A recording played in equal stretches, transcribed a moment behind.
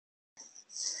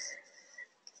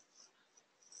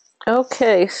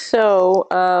Okay, so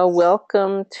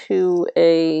welcome to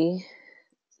the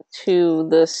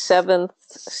seventh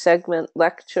segment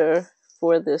lecture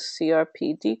for this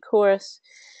CRPD course.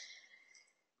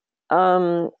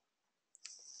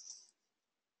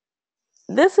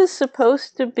 This is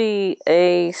supposed to be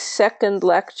a second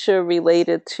lecture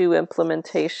related to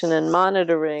implementation and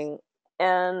monitoring,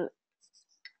 and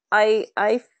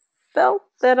I felt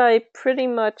that I pretty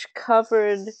much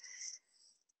covered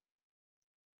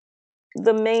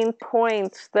the main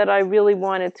points that I really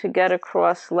wanted to get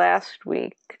across last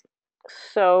week.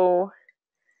 So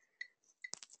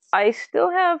I still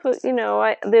have,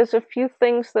 there's a few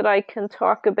things that I can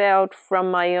talk about from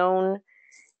my own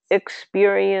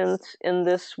experience in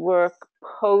this work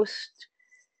post,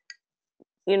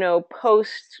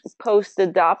 post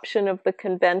adoption of the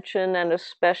convention, and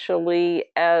especially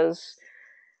as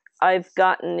I've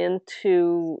gotten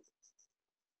into,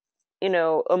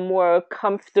 a more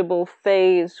comfortable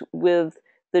phase with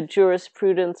the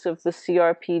jurisprudence of the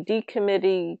CRPD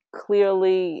committee,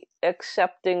 clearly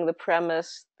accepting the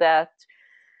premise that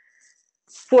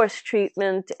forced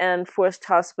treatment and forced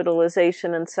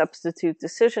hospitalization and substitute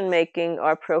decision making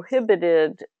are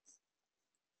prohibited.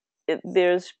 I've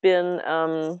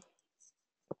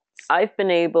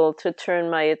been able to turn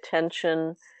my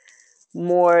attention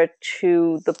more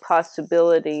to the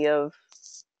possibility of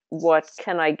what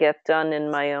can I get done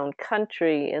in my own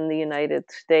country in the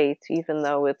United States, even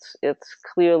though it's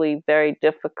clearly very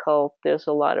difficult. There's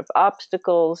a lot of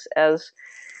obstacles, as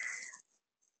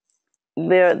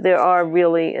there are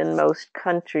really in most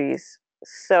countries.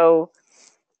 So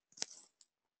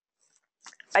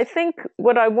I think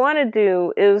what I want to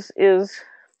do is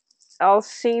I'll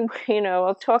see,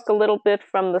 I'll talk a little bit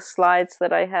from the slides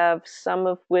that I have, some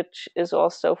of which is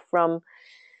also from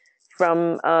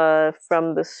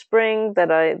the spring,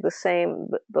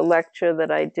 the lecture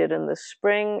that I did in the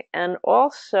spring. And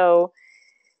also,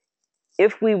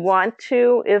 if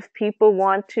people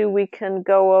want to, we can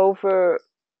go over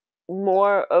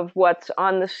more of what's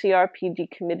on the CRPD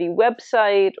committee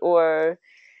website, or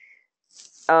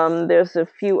there's a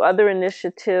few other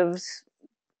initiatives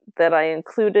that I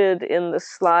included in the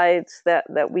slides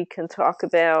that we can talk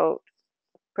about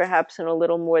perhaps in a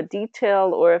little more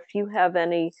detail, or if you have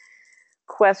any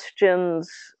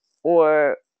questions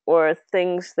or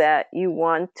things that you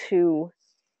want to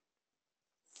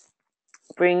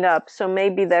bring up. So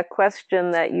maybe that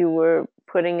question that you were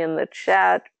putting in the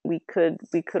chat, we could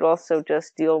also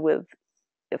just deal with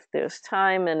if there's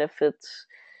time, and if it's,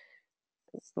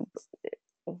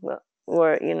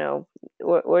 or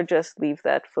just leave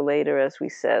that for later, as we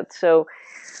said. So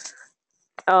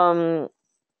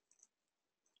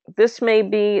this may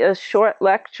be a short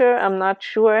lecture. I'm not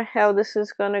sure how this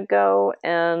is going to go,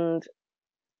 and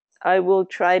I will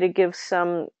try to give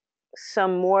some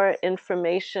more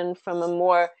information from a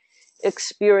more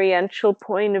experiential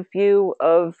point of view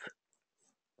of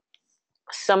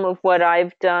some of what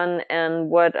I've done and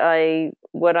what I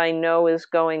know is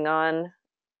going on,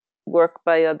 work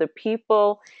by other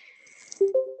people.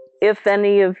 If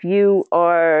any of you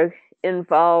are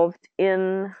involved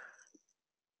in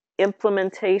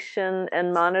implementation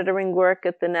and monitoring work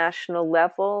at the national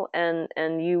level, and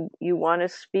you want to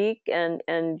speak, and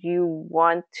you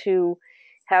want to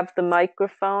have the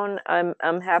microphone,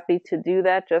 I'm happy to do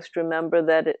that. Just remember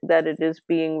that it is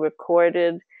being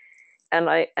recorded, and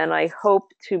I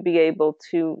hope to be able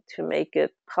to make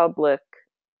it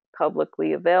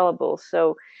publicly available,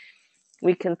 so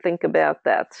we can think about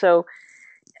that. So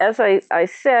as I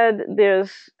said,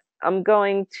 this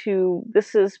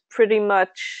is pretty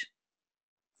much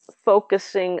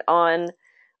focusing on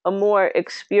a more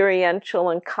experiential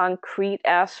and concrete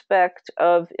aspect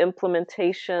of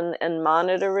implementation and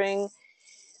monitoring.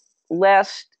 The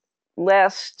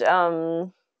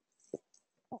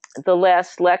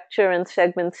last lecture in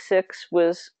segment 6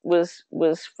 was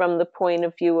from the point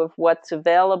of view of what's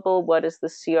available. What does the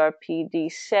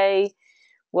CRPD say?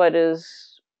 What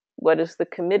does the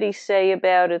committee say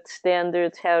about its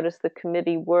standards? How does the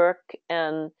committee work?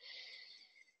 And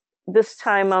this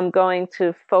time I'm going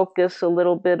to focus a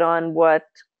little bit on what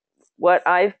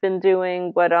I've been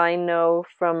doing, what I know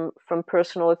from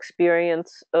personal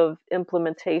experience of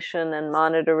implementation and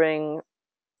monitoring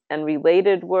and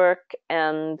related work,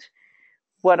 and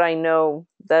what I know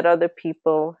that other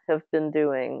people have been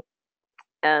doing.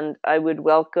 And I would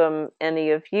welcome any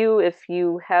of you, if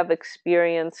you have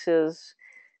experiences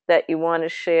that you want to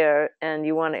share and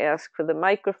you want to ask for the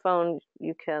microphone,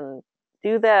 you can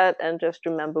do that, and just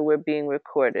remember we're being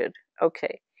recorded.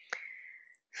 Okay.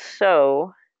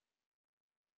 So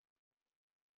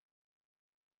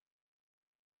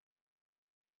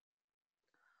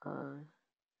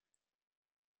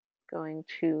Going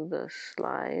to the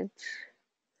slides.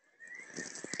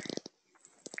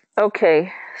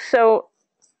 Okay, so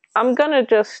I'm going to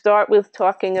just start with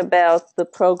talking about the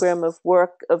program of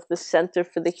work of the Center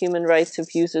for the Human Rights of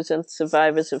Users and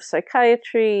Survivors of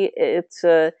Psychiatry. It's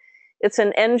an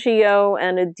NGO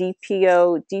and a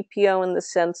DPO. DPO in the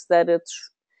sense that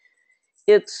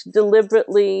it's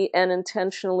deliberately and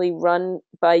intentionally run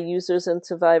by users and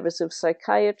survivors of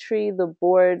psychiatry. The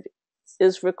board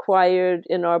is required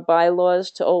in our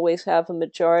bylaws to always have a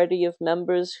majority of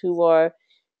members who are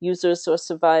users or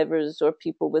survivors or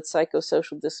people with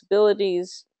psychosocial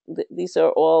disabilities. These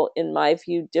are all, in my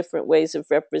view, different ways of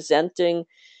representing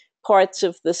parts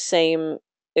of the same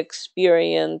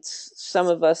experience. Some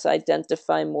of us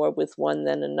identify more with one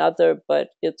than another, but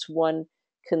it's one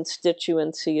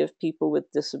constituency of people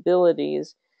with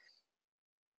disabilities.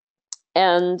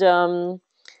 And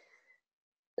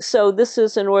so this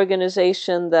is an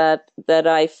organization that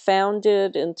I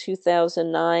founded in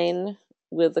 2009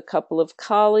 with a couple of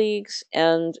colleagues,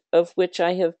 and of which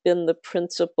I have been the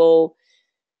principal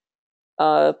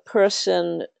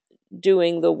person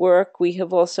doing the work. We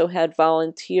have also had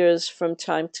volunteers from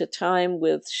time to time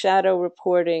with shadow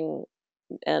reporting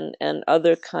and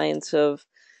other kinds of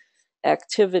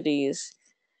activities.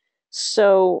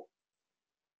 So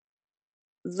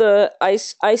I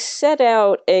set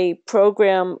out a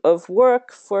program of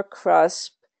work for CRUSP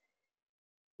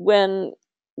when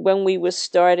we were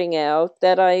starting out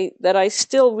that I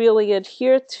still really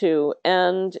adhere to,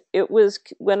 and it was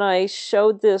when I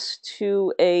showed this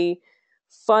to a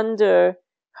funder,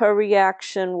 her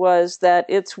reaction was that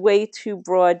it's way too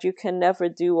broad, you can never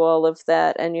do all of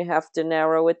that, and you have to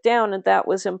narrow it down. And that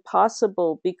was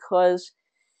impossible because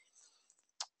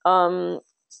I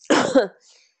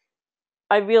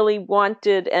really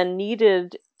wanted and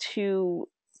needed to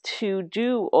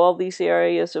do all these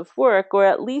areas of work, or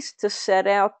at least to set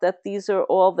out that these are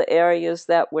all the areas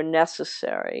that were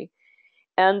necessary.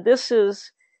 And this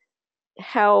is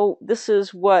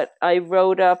what I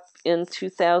wrote up in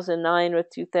 2009 or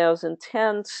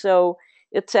 2010. So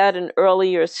it's at an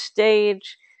earlier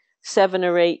stage, 7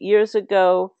 or 8 years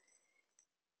ago.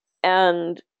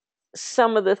 And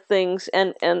some of the things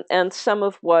and some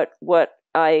of what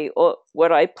I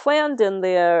planned in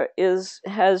there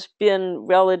has been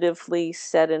relatively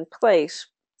set in place.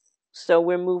 So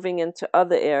we're moving into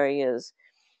other areas.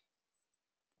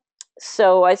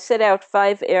 So I set out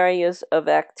 5 areas of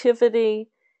activity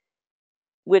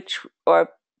which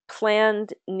are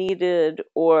planned, needed,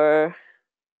 or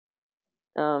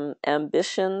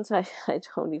ambitions. I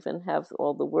don't even have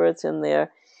all the words in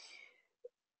there.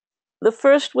 The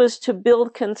first was to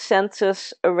build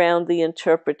consensus around the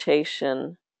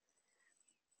interpretation.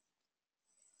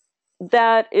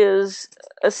 That is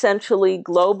essentially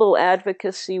global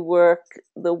advocacy work,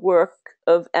 the work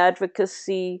of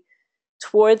advocacy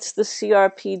towards the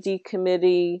CRPD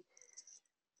committee,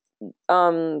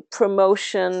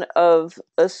 promotion of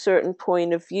a certain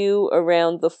point of view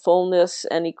around the fullness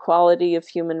and equality of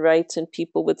human rights in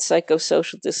people with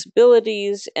psychosocial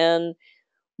disabilities, and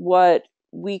what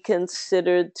we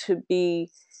considered to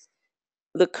be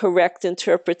the correct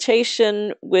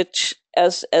interpretation, which,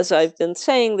 as I've been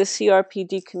saying, the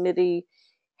CRPD committee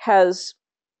has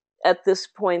at this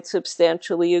point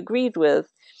substantially agreed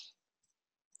with.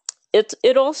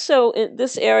 It also, in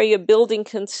this area, building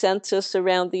consensus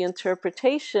around the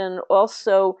interpretation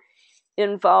also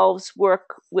involves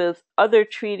work with other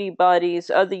treaty bodies,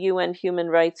 other UN human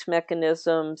rights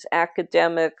mechanisms,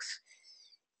 academics,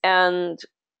 and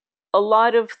a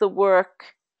lot of the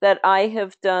work that I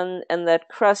have done and that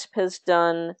CRUSP has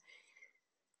done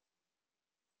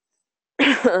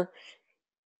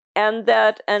and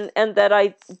that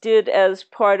I did as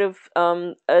part of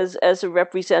as a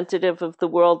representative of the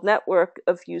World Network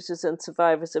of Users and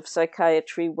Survivors of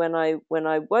Psychiatry when I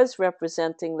was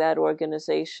representing that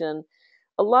organization.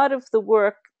 A lot of the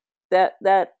work that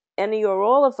any or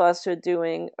all of us are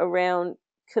doing around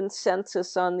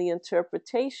consensus on the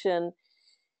interpretation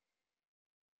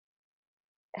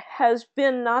has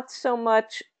been not so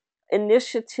much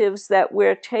initiatives that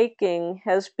we're taking,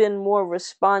 has been more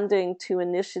responding to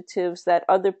initiatives that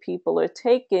other people are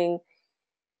taking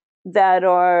that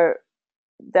are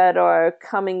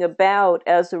coming about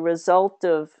as a result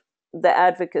of the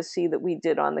advocacy that we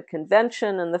did on the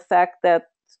convention, and the fact that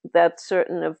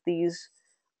certain of these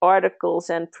articles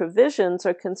and provisions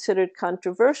are considered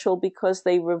controversial because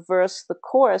they reverse the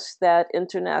course that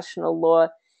international law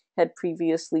had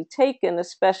previously taken,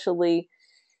 especially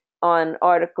on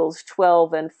Articles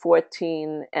 12 and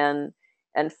 14 and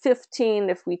 15.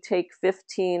 If we take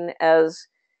 15 as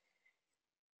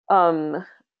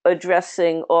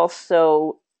addressing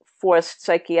also forced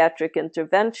psychiatric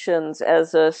interventions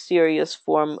as a serious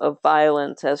form of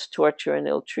violence, as torture and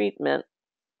ill treatment.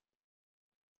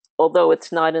 Although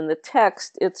it's not in the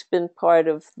text, it's been part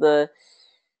of the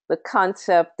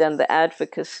concept and the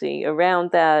advocacy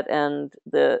around that, and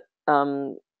the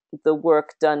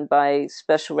work done by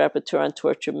Special Rapporteur on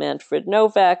Torture Manfred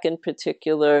Novak in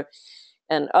particular,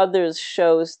 and others,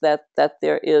 shows that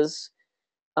there is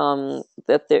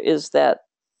that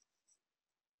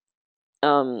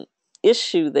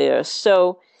issue there.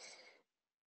 So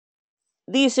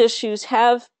these issues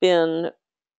have been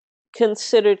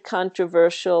considered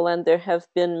controversial, and there have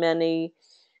been many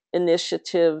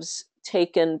initiatives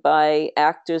taken by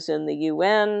actors in the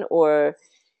UN or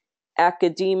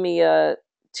academia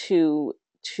to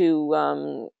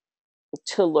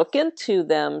look into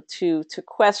them, to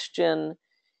question,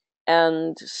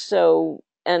 and to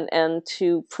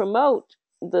promote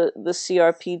the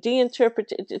CRPD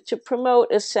interpret, to promote,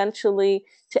 essentially,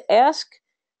 to ask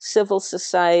civil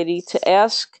society, to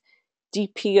ask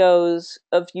DPOs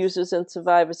of users and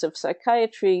survivors of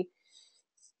psychiatry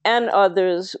and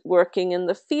others working in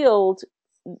the field,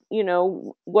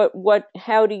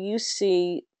 how do you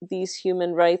see these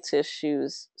human rights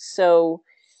issues? So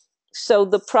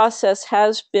the process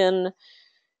has been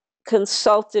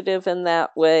consultative in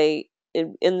that way,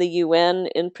 in the UN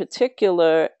in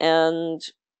particular, and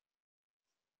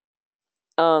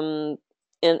then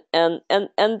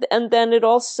it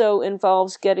also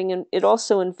involves it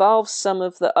also involves some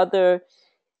of the other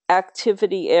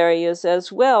activity areas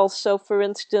as well. So, for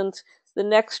instance, the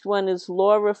next one is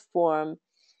law reform.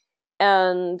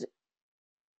 And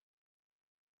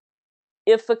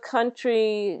if a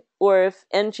country, or if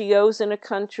NGOs in a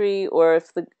country, or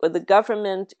if the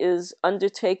government is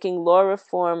undertaking law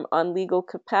reform on legal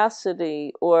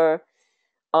capacity, or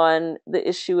on the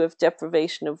issue of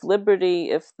deprivation of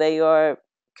liberty, if they are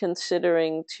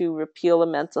considering to repeal a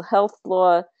mental health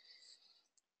law,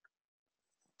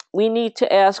 we need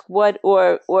to ask what,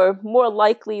 or more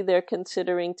likely they're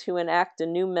considering to enact a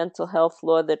new mental health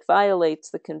law that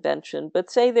violates the convention.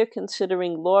 But say they're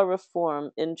considering law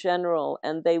reform in general,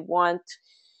 and they want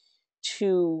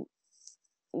to,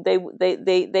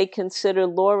 they consider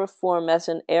law reform as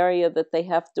an area that they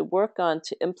have to work on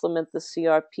to implement the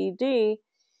CRPD,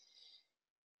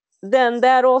 then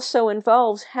that also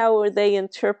involves how are they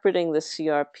interpreting the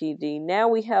CRPD. Now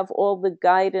we have all the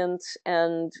guidance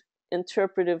and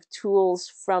interpretive tools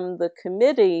from the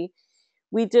committee.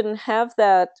 We didn't have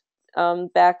that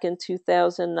back in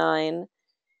 2009,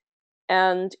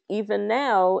 and even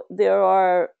now there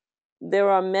are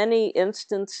many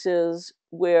instances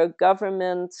where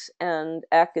governments and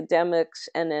academics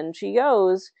and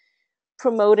NGOs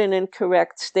promote an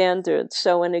incorrect standard.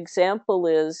 So an example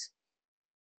is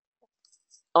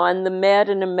on the Mad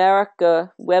in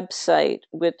America website,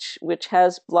 which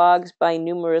has blogs by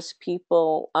numerous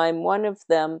people. I'm one of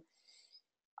them.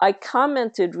 I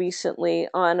commented recently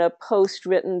on a post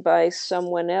written by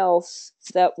someone else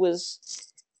that was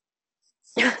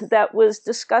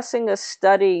discussing a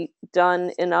study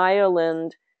done in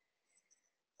Ireland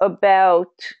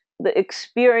about the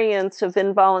experience of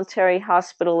involuntary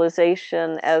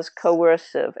hospitalization as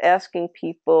coercive, asking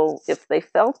people if they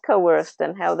felt coerced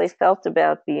and how they felt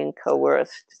about being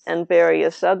coerced, and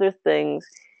various other things.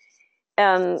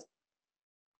 And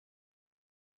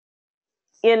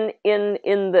in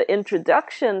the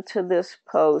introduction to this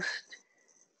post,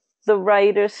 the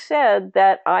writer said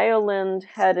that Ireland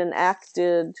had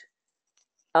enacted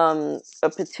a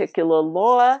particular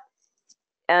law,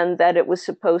 and that it was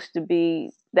supposed to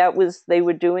be, they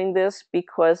were doing this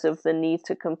because of the need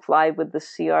to comply with the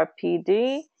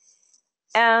CRPD,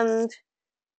 and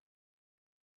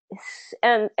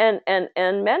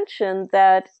mentioned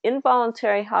that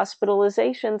involuntary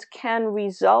hospitalizations can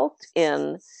result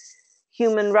in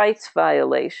human rights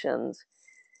violations.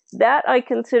 That I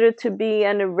consider to be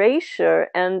an erasure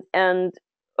and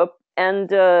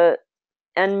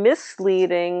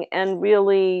misleading, and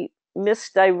really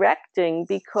misdirecting,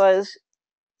 because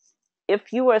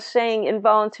if you are saying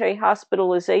involuntary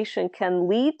hospitalization can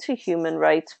lead to human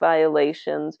rights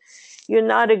violations, you're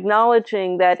not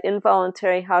acknowledging that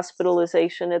involuntary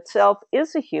hospitalization itself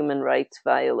is a human rights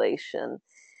violation.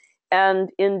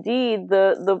 And indeed,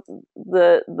 the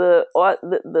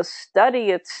study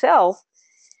itself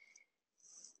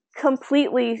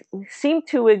completely seemed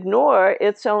to ignore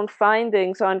its own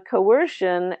findings on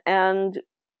coercion, and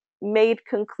made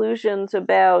conclusions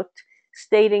about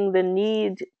stating the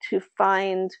need to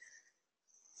find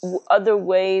other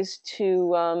ways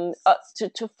to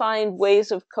find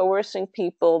ways of coercing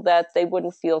people that they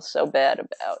wouldn't feel so bad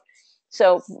about.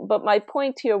 So, but my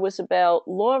point here was about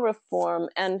law reform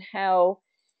and how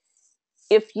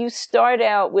if you start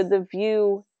out with a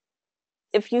view,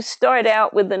 if you start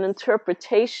out with an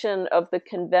interpretation of the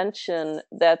convention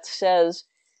that says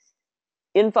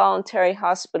involuntary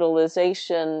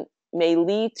hospitalization may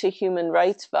lead to human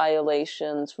rights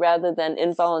violations rather than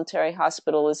involuntary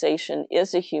hospitalization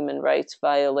is a human rights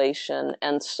violation,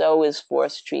 and so is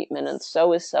forced treatment, and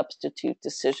so is substitute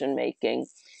decision making,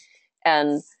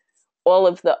 and all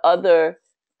of the other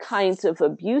kinds of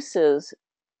abuses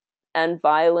and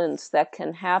violence that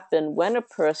can happen when a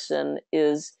person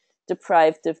is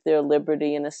deprived of their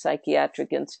liberty in a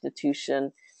psychiatric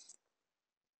institution.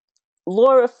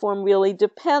 Law reform really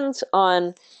depends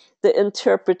on the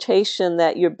interpretation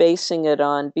that you're basing it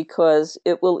on, because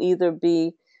it will either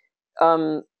be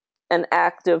an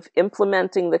act of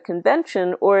implementing the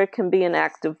convention, or it can be an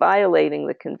act of violating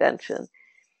the convention.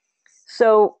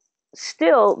 So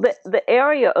still, the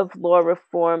area of law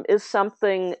reform is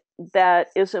something that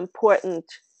is important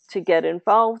to get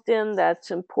involved in, that's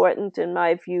important, in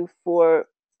my view, for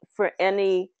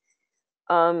any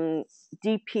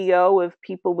DPO of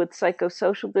people with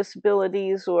psychosocial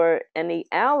disabilities or any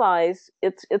allies.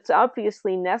 It's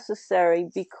obviously necessary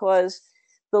because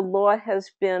the law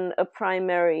has been a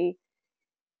primary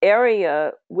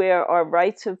area where our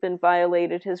rights have been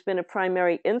violated, has been a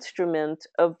primary instrument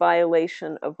of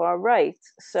violation of our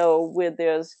rights. So where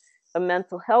there's a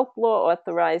mental health law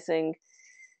authorizing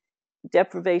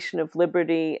deprivation of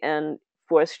liberty and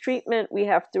forced treatment, we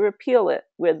have to repeal it.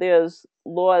 Where there's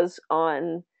laws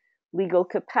on legal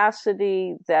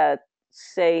capacity that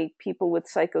say people with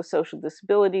psychosocial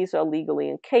disabilities are legally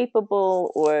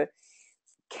incapable or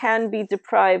can be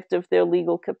deprived of their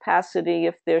legal capacity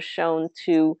if they're shown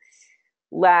to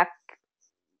lack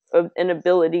an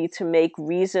ability to make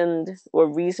reasoned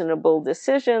or reasonable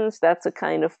decisions, that's a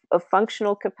kind of a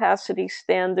functional capacity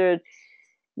standard.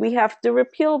 We have to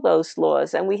repeal those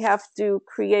laws, and we have to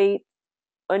create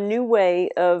a new way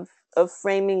of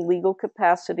framing legal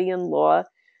capacity in law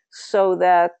so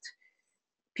that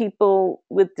people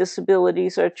with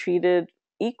disabilities are treated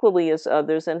equally as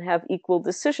others and have equal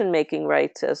decision-making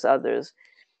rights as others.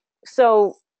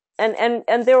 So, and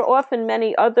there are often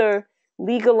many other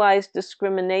legalized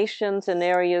discriminations in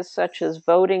areas such as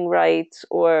voting rights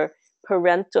or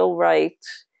parental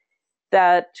rights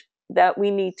that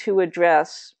we need to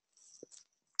address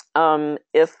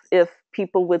if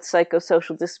people with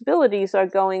psychosocial disabilities are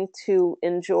going to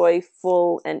enjoy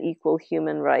full and equal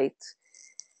human rights.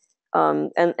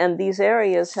 And these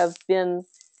areas have been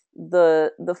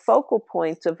the focal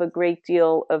point of a great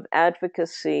deal of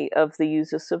advocacy of the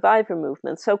user survivor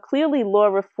movement. So clearly law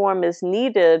reform is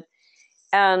needed,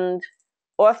 and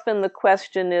often the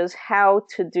question is how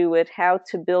to do it, how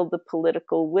to build the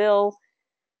political will.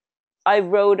 I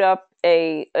wrote up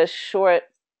a short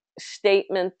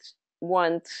statement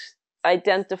once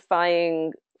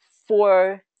identifying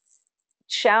four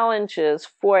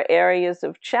areas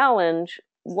of challenge.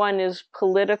 One is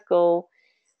political,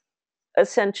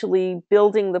 essentially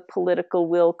building the political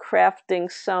will,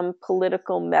 crafting some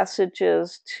political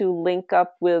messages to link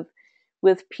up with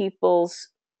people's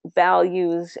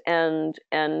values and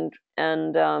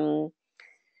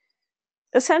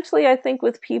essentially, I think,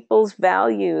 with people's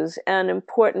values and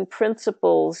important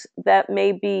principles that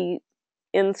may be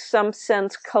in some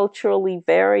sense culturally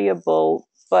variable,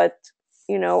 but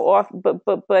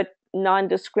but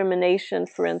non-discrimination,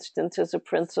 for instance, is a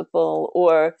principle,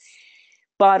 or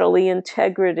bodily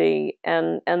integrity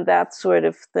and that sort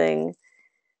of thing,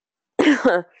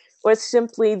 or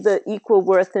simply the equal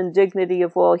worth and dignity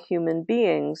of all human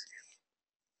beings.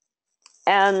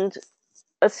 And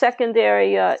a second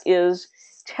area is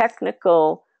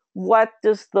technical. What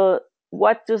does the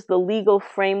legal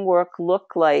framework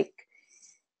look like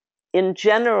in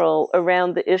general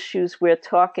around the issues we're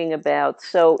talking about?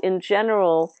 So in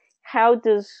general, how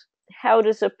does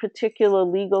a particular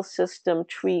legal system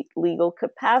treat legal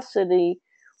capacity?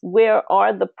 Where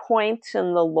are the points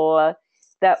in the law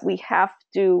that we have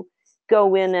to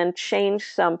go in and change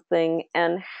something,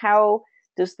 and how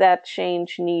does that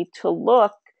change need to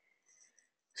look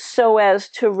so as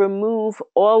to remove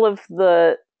all of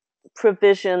the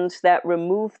provisions that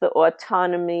remove the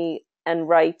autonomy and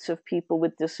rights of people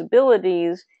with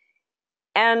disabilities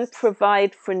and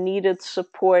provide for needed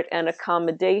support and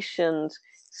accommodations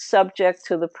subject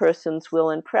to the person's will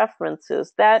and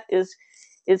preferences? That is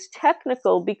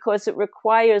technical because it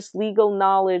requires legal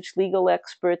knowledge, legal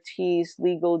expertise,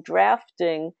 legal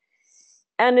drafting,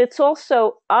 And it's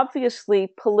also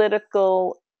obviously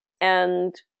political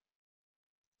and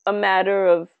a matter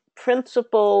of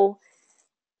principle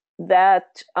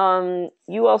that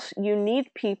you need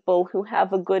people who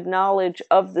have a good knowledge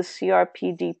of the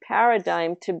CRPD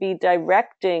paradigm to be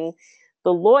directing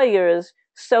the lawyers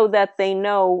so that they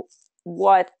know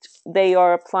what they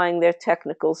are applying their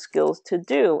technical skills to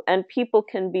do. And people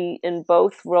can be in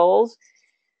both roles,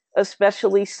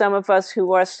 especially some of us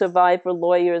who are survivor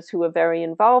lawyers who are very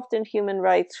involved in human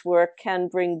rights work can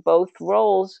bring both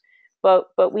roles, but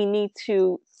we need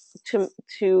to to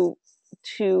to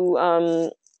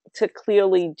to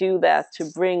clearly do that, to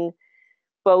bring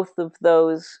both of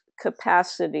those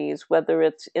capacities, whether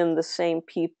it's in the same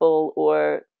people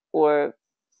or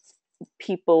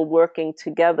people working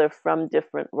together from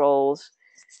different roles.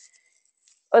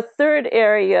 A third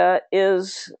area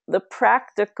is the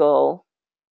practical.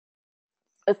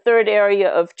 A third area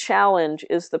of challenge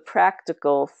is the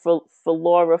practical for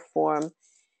law reform.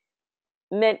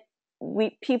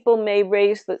 People may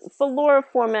raise for law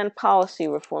reform and policy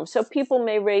reform. So people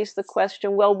may raise the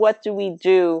question, well, what do we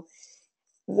do?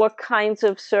 What kinds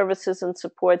of services and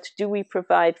supports do we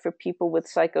provide for people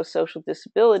with psychosocial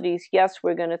disabilities? Yes,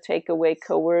 we're going to take away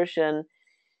coercion.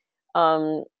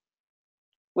 And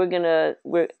we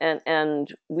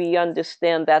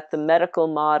understand that the medical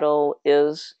model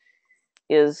is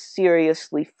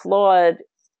seriously flawed.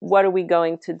 What are we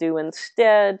going to do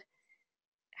instead?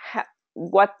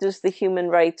 What does the human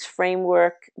rights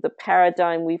framework, the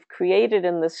paradigm we've created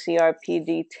in the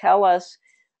CRPD, tell us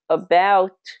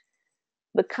about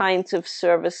the kinds of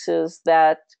services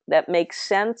that make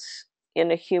sense in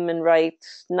a human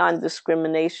rights,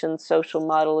 non-discrimination, social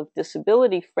model of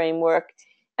disability framework?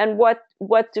 And what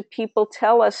do people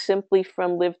tell us simply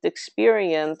from lived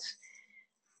experience?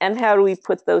 And how do we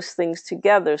put those things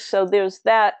together? So there's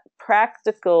that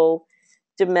practical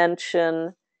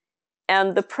dimension,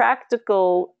 and the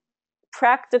practical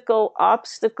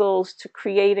obstacles to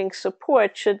creating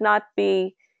support should not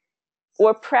be,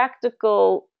 or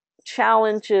practical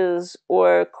challenges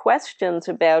or questions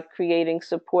about creating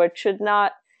support should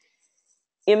not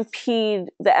impede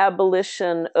the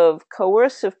abolition of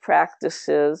coercive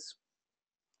practices.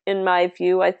 In my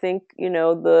view, I think,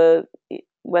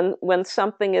 when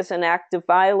something is an act of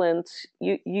violence,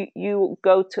 you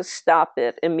go to stop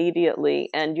it immediately,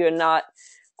 and you're not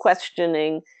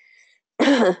questioning.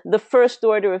 The first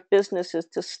order of business is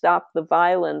to stop the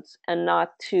violence, and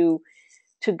not to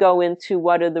go into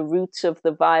what are the roots of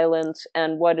the violence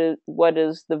and what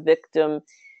is the victim,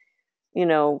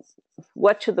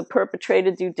 what should the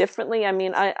perpetrator do differently? I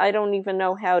mean, I don't even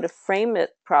know how to frame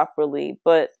it properly,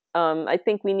 but I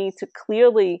think we need to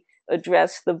clearly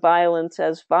address the violence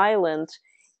as violence,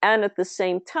 and at the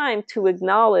same time to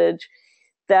acknowledge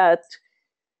that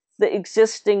the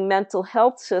existing mental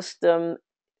health system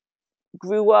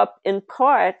grew up in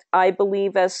part, I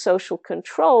believe, as social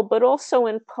control, but also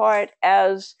in part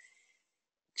as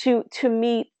to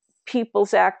meet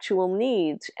people's actual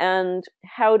needs. And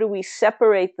how do we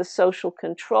separate the social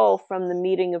control from the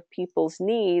meeting of people's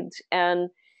needs? And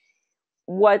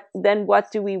what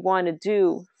do we want to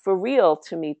do for real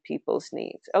to meet people's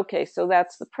needs? Okay, so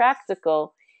that's the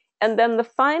practical. And then the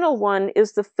final one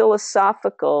is the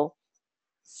philosophical.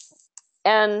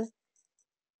 And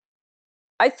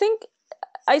I think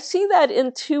I see that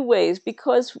in two ways,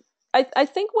 because I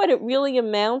think what it really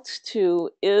amounts to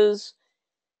is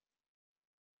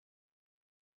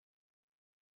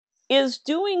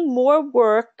doing more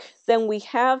work than we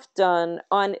have done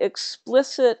on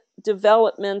explicit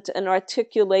development and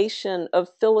articulation of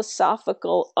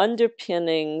philosophical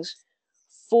underpinnings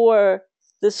for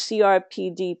the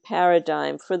CRPD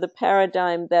paradigm, for the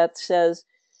paradigm that says,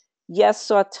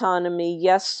 yes, autonomy,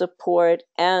 yes, support,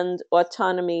 and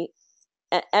autonomy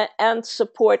and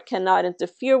support cannot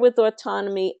interfere with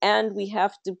autonomy, and we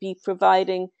have to be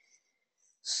providing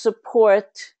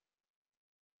support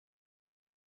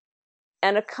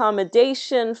and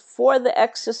accommodation for the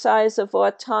exercise of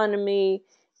autonomy,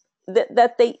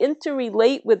 that they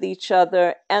interrelate with each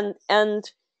other, and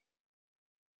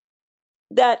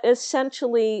that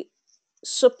essentially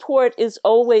support is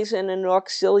always in an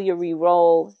auxiliary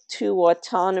role to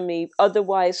autonomy.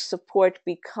 Otherwise, support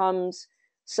becomes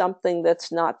something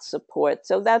that's not support.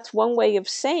 So that's one way of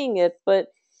saying it,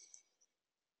 but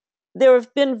there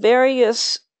have been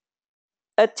various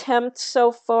attempts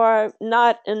so far,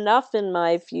 not enough in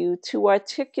my view, to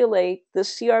articulate the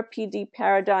CRPD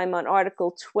paradigm on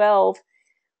Article 12,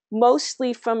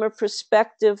 mostly from a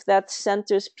perspective that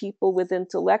centers people with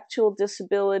intellectual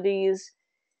disabilities,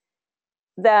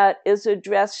 that is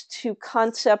addressed to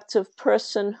concepts of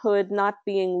personhood not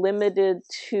being limited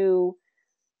to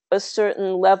a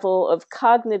certain level of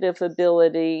cognitive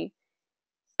ability,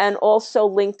 and also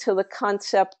linked to the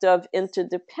concept of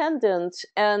interdependence.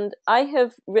 And I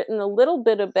have written a little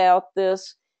bit about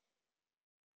this,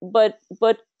 but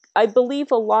I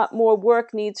believe a lot more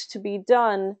work needs to be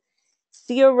done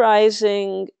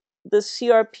theorizing the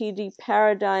CRPD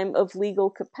paradigm of legal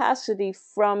capacity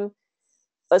from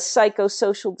a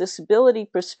psychosocial disability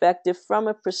perspective, from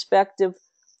a perspective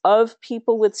of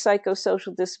people with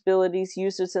psychosocial disabilities,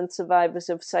 users and survivors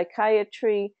of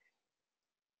psychiatry.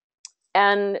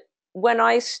 And when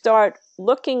I start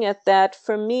looking at that,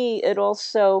 for me, it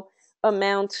also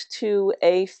amounts to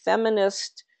a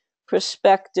feminist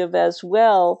perspective as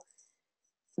well,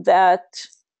 that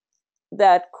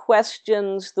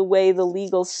questions the way the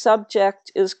legal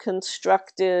subject is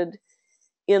constructed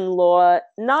in law,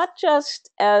 not just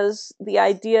as the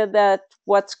idea that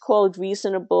what's called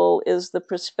reasonable is the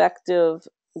perspective,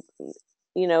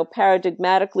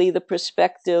 paradigmatically the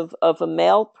perspective of a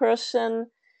male person,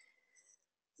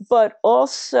 but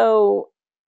also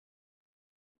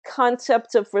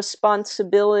concepts of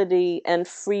responsibility and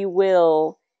free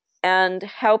will and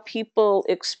how people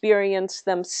experience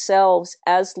themselves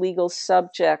as legal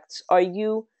subjects. Are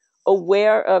you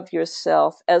aware of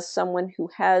yourself as someone who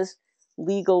has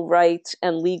legal rights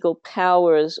and legal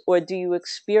powers, or do you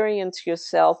experience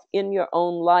yourself in your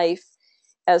own life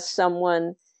as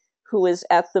someone who is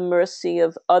at the mercy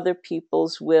of other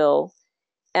people's will?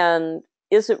 And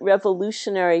is it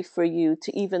revolutionary for you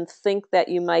to even think that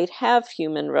you might have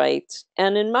human rights?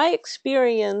 And in my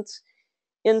experience,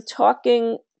 in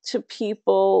talking to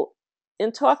people,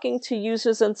 in talking to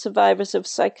users and survivors of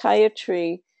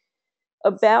psychiatry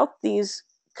about these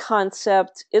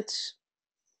concepts,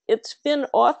 it's been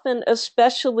often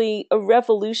especially a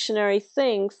revolutionary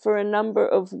thing for a number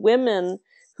of women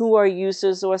who are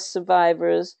users or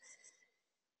survivors,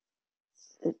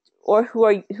 or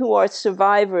who are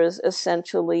survivors,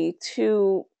 essentially,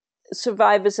 to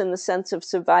survivors in the sense of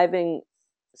surviving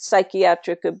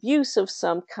psychiatric abuse of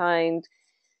some kind,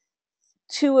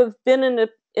 to have been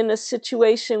in a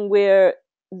situation where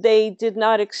they did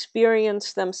not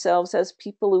experience themselves as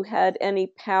people who had any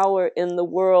power in the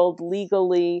world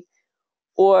legally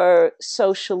or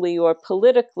socially or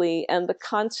politically, and the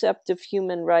concept of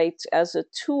human rights as a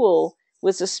tool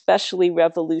was especially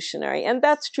revolutionary. And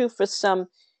that's true for some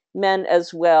men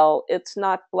as well. It's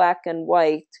not black and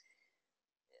white.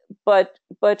 But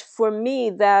for me,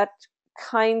 that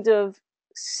kind of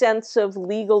sense of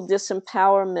legal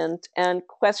disempowerment and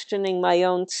questioning my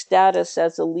own status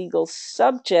as a legal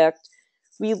subject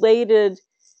related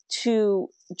to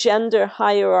gender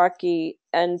hierarchy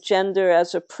and gender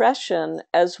as oppression,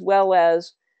 as well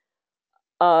as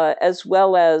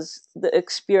the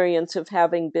experience of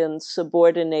having been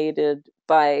subordinated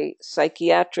by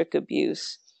psychiatric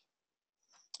abuse.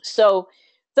 So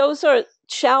those are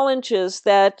challenges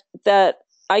that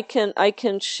I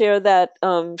can share that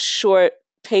short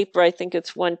paper. I think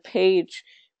it's 1 page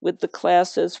with the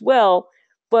class as well.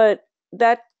 But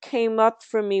that came up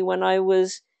for me when I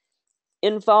was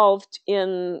involved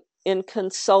in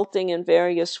consulting in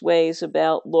various ways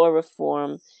about law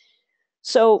reform.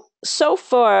 So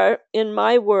far in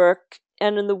my work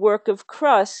and in the work of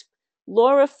CRUSP,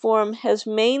 law reform has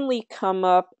mainly come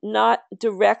up not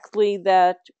directly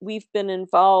that we've been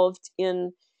involved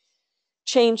in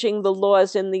changing the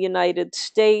laws in the United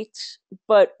States,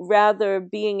 but rather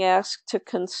being asked to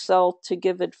consult, to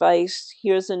give advice.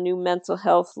 Here's a new mental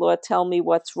health law, tell me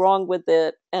what's wrong with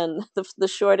it. And the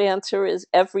short answer is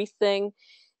everything.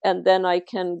 And then I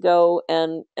can go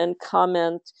and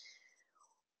comment.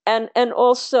 And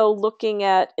also looking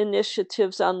at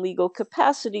initiatives on legal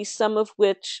capacity, some of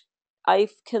which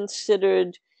I've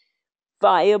considered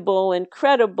viable and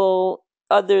credible,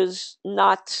 others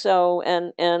not so,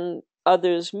 and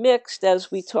others mixed,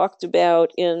 as we talked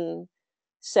about in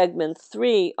segment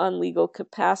 3 on legal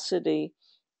capacity.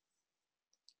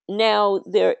 Now,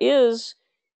 there is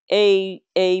a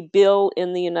bill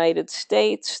in the United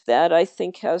States that I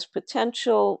think has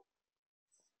potential,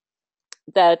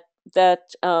 that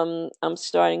I'm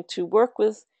starting to work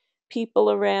with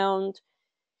people around,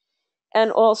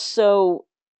 and also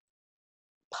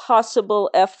possible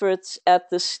efforts at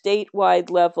the statewide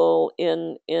level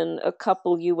in a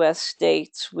couple U.S.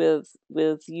 states with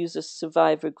user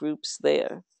survivor groups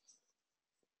there.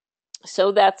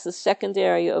 So that's the second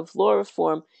area of law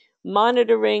reform.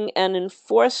 Monitoring and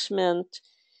enforcement,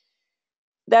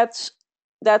 that's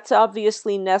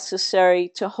obviously necessary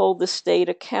to hold the state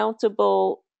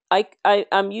accountable.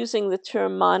 I'm using the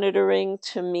term monitoring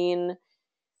to mean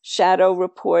shadow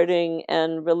reporting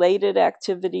and related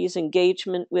activities,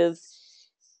 engagement with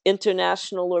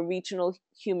international or regional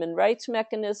human rights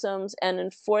mechanisms, and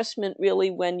enforcement really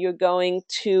when you're going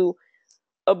to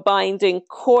a binding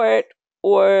court,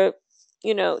 or,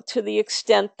 to the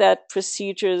extent that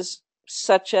procedures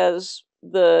such as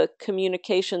the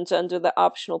communications under the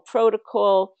optional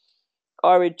protocol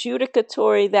are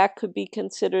adjudicatory, that could be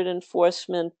considered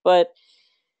enforcement. But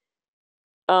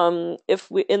if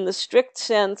we, in the strict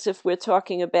sense, if we're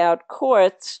talking about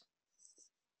courts,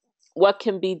 what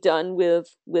can be done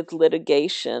with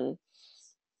litigation?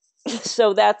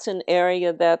 So that's an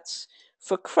area that's,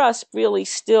 for CRUSP, really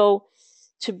still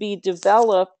to be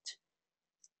developed,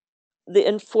 the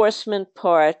enforcement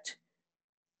part.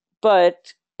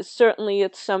 But certainly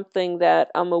it's something that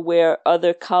I'm aware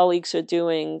other colleagues are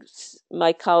doing.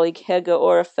 My colleague Hege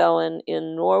Orefellen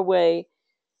in Norway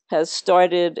has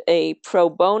started a pro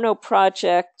bono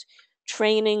project,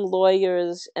 training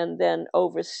lawyers and then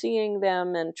overseeing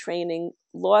them and training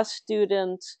law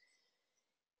students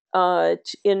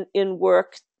in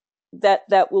work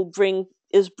that will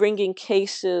is bringing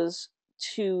cases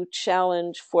to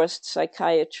challenge forced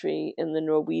psychiatry in the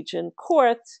Norwegian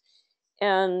courts,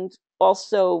 and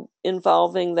also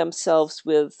involving themselves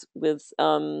with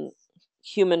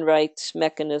human rights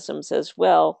mechanisms as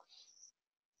well.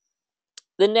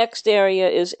 The next area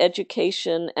is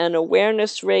education and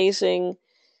awareness raising.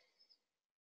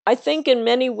 I think in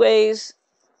many ways,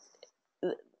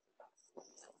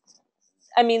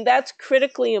 that's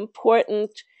critically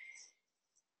important.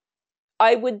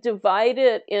 I would divide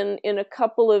it in a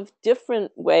couple of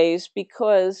different ways,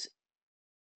 because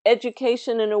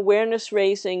education and awareness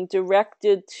raising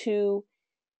directed to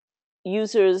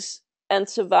users and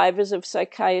survivors of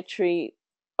psychiatry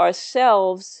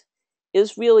ourselves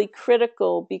is really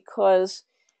critical, because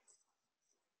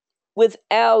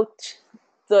without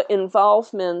the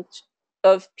involvement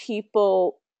of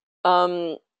people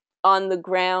on the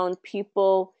ground,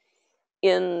 people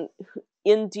in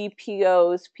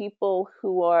DPOs, people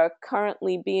who are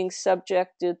currently being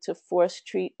subjected to forced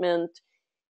treatment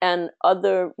and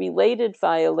other related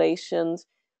violations,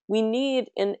 we need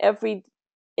in every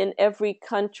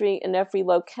country, in every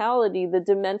locality, the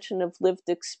dimension of lived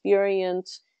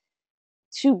experience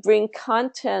to bring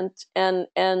content and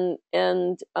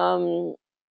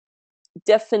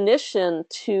definition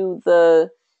to the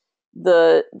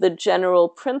general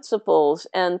principles,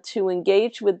 and to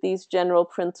engage with these general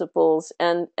principles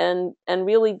and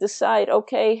really decide,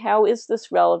 okay, how is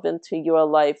this relevant to your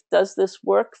life? Does this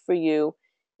work for you?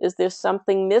 Is there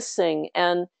something missing?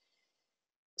 And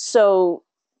so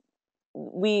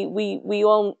we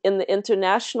all in the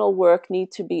international work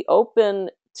need to be open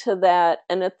to that,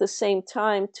 and at the same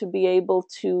time to be able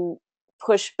to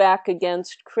push back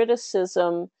against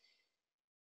criticism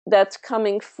that's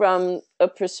coming from a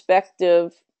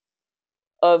perspective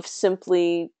of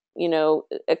simply,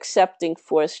 accepting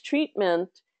forced treatment.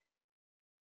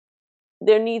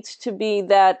 There needs to be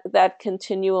that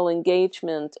continual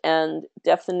engagement and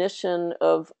definition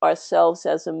of ourselves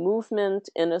as a movement,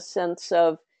 in a sense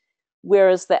of, where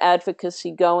is the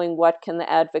advocacy going? What can the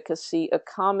advocacy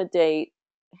accommodate?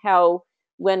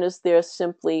 When is there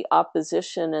simply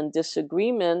opposition and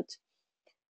disagreement?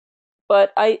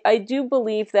 But I do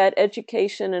believe that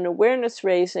education and awareness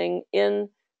raising in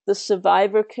the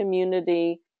survivor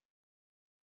community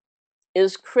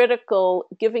is critical,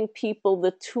 giving people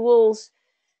the tools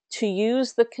to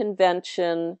use the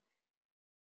convention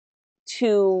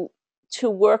to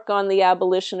work on the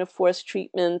abolition of forced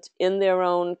treatment in their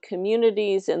own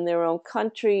communities, in their own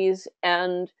countries,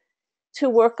 and to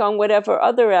work on whatever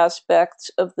other aspects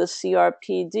of the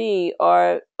CRPD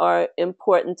are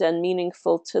important and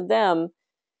meaningful to them.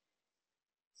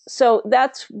 So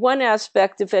that's one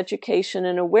aspect of education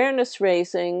and awareness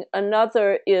raising.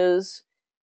 Another is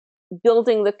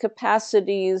building the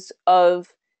capacities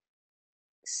of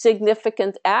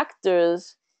significant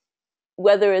actors,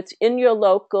 whether it's in your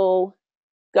local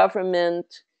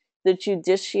government, the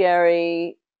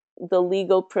judiciary, the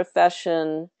legal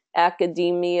profession,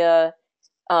 academia,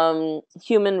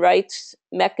 human rights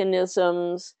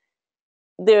mechanisms.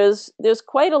 There's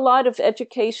quite a lot of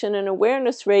education and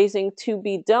awareness raising to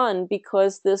be done,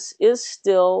 because this is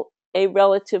still a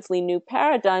relatively new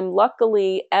paradigm.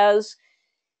 Luckily, as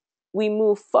we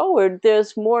move forward,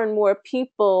 there's more and more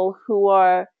people who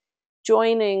are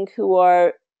joining, who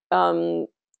are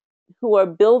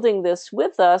building this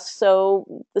with us.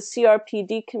 So the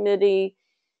CRPD committee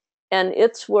and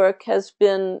its work has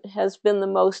been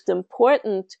the most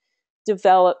important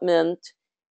development.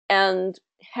 and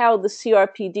how the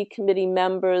CRPD committee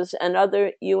members and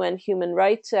other UN human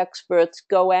rights experts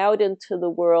go out into the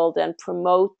world and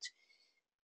promote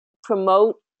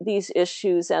these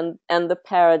issues and the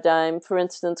paradigm. For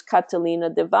instance, Catalina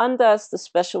de Vandas, the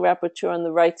Special Rapporteur on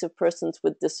the Rights of Persons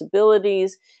with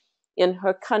Disabilities, in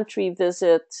her country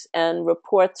visits and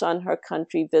reports on her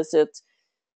country visits.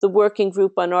 The Working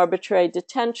Group on Arbitrary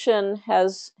Detention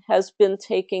has been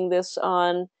taking this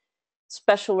on,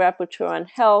 Special Rapporteur on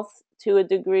Health to a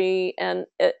degree, and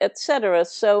etc.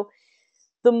 So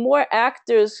the more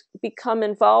actors become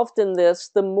involved in this,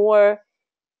 the more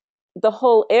the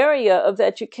whole area of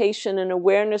education and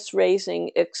awareness raising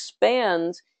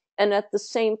expands. And at the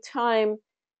same time,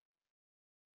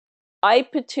 I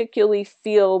particularly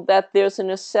feel that there's a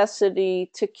necessity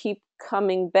to keep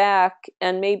coming back,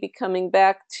 and maybe coming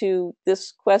back to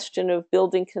this question of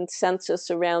building consensus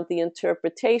around the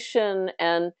interpretation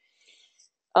and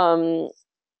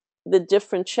the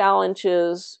different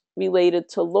challenges related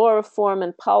to law reform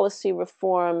and policy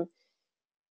reform.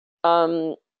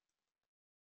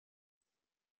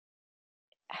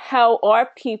 How are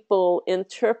people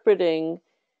interpreting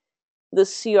the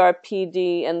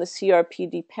CRPD and the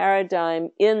CRPD paradigm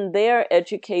in their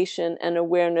education and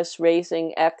awareness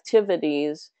raising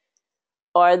activities?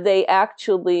 Are they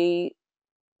actually,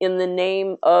 in the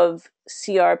name of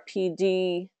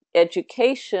CRPD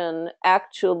education,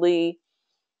 actually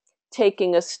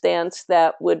taking a stance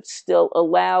that would still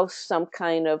allow some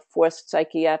kind of forced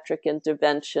psychiatric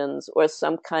interventions or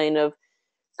some kind of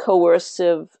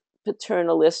coercive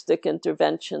paternalistic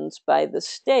interventions by the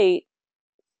state,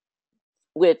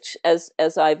 which, as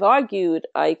I've argued,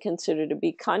 I consider to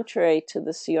be contrary to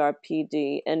the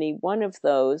CRPD, any one of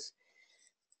those.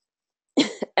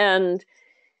 And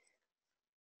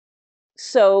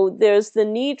so there's the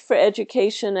need for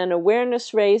education and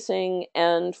awareness raising,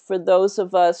 and for those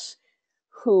of us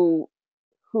who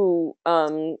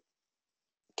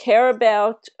care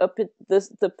about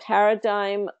the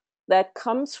paradigm that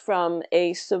comes from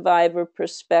a survivor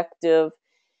perspective,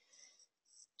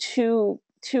 to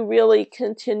really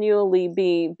continually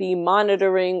be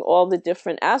monitoring all the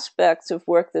different aspects of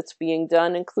work that's being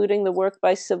done, including the work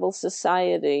by civil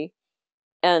society,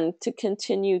 and to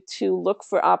continue to look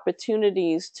for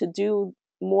opportunities to do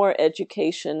more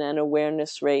education and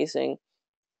awareness raising.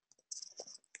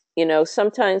 You know,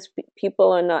 sometimes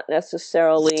people are not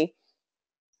necessarily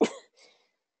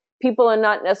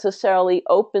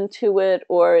open to it,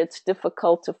 or it's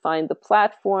difficult to find the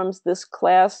platforms. This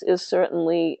class is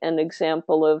certainly an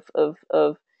example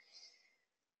of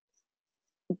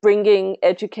bringing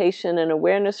education and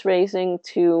awareness raising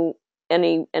to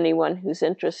anyone who's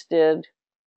interested.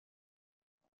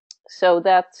 So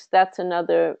that's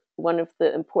another one of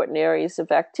the important areas of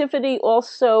activity.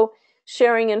 Also,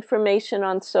 sharing information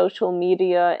on social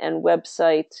media and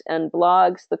websites and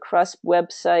blogs. The CRUSP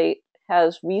website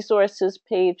has resources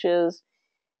pages,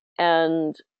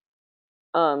 and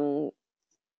I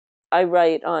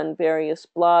write on various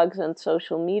blogs and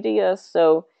social media.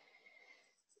 So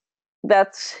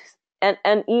that's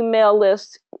an email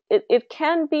list. It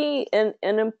can be an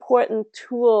important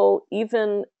tool,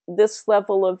 even this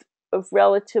level of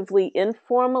relatively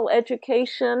informal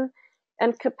education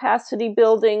and capacity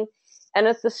building. And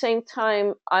at the same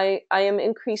time, I am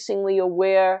increasingly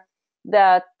aware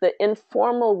that the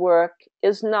informal work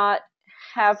is not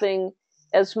having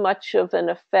as much of an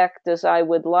effect as I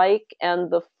would like, and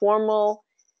the formal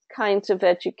kinds of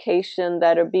education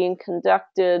that are being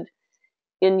conducted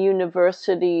in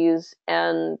universities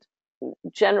and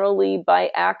generally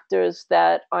by actors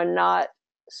that are not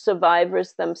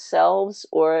survivors themselves,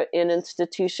 or in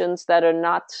institutions that are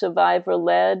not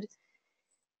survivor-led,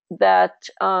 that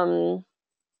are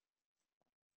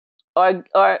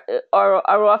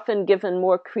often given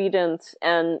more credence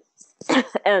and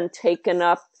and taken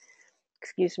up,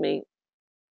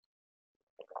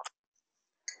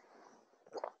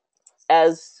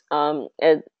 as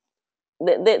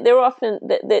they're often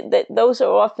those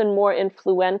are often more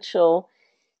influential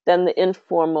than the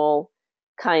informal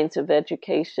kinds of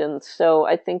education. So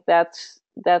I think that's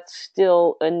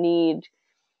still a need.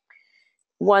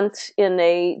 Once in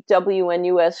a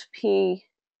WNUSP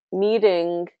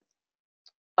meeting,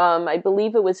 I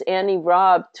believe it was Annie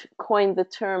Robb coined the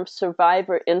term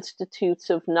survivor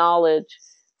institutes of knowledge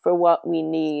for what we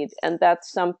need. And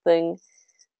that's something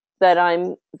that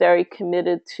I'm very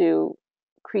committed to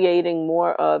creating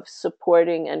more of,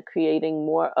 supporting and creating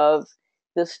more of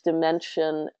this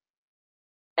dimension,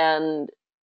 and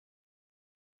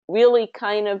really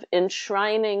kind of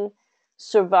enshrining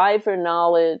survivor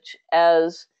knowledge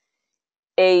as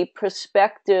a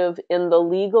perspective in the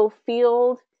legal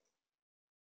field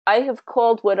I have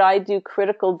called what I do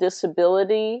critical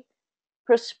disability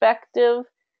perspective,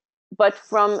 but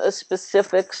from a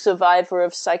specific survivor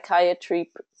of psychiatry,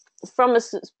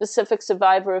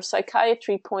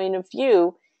 point of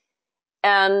view.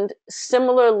 And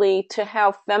similarly to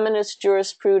how feminist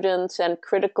jurisprudence and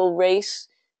critical race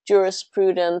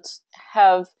jurisprudence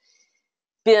have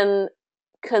been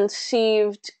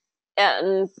conceived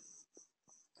and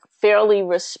fairly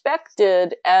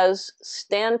respected as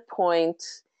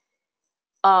standpoints,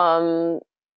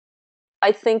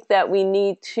 I think that we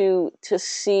need to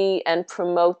see and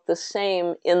promote the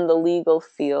same in the legal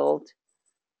field.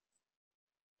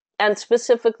 And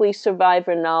specifically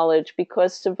survivor knowledge,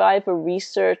 because survivor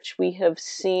research we have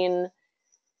seen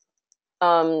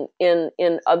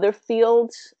in other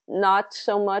fields, not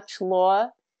so much law,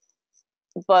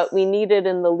 but we need it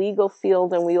in the legal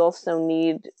field, and we also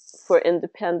need for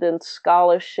independent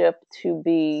scholarship to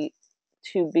be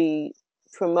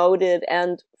promoted,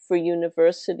 and for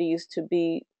universities to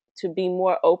be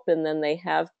more open than they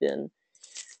have been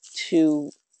to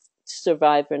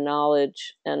survivor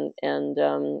knowledge and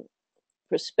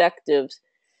perspectives.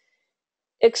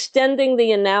 Extending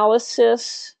the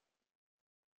analysis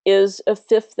is a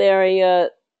fifth area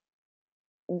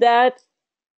that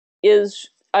is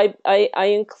I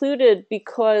included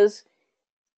because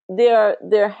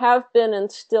there have been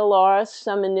and still are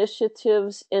some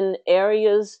initiatives in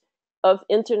areas of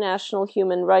international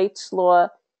human rights law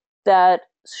that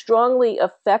strongly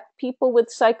affect people with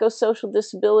psychosocial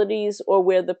disabilities, or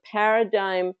where the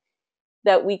paradigm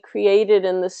that we created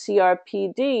in the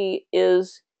CRPD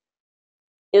is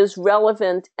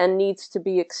relevant and needs to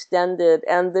be extended.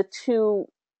 And the two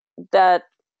that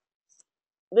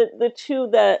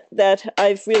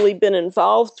I've really been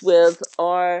involved with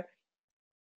are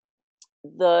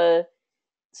the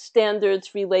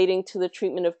standards relating to the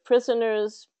treatment of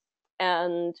prisoners,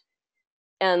 and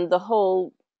the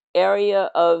whole area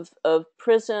of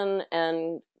prison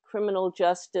and criminal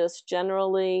justice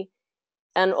generally,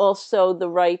 and also the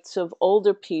rights of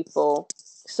older people.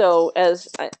 So as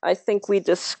I think we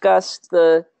discussed,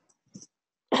 the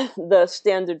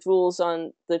standard rules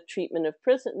on the treatment of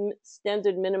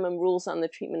standard minimum rules on the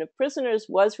treatment of prisoners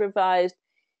was revised.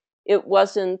 It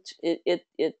wasn't,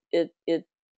 it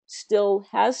still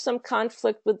has some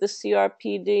conflict with the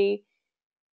CRPD,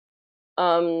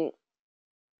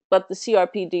 but the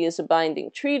CRPD is a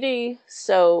binding treaty,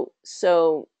 so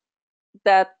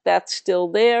that's still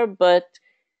there. But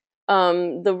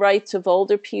the rights of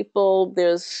older people,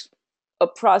 there's a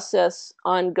process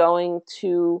ongoing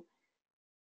to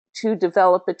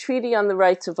develop a treaty on the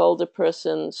rights of older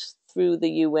persons through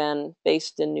the UN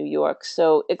based in New York.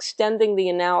 So extending the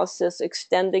analysis,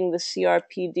 extending the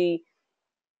CRPD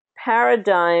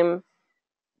paradigm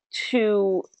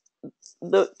to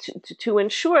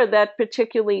ensure that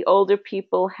particularly older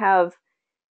people have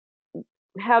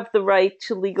the right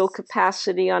to legal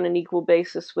capacity on an equal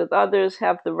basis with others,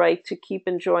 have the right to keep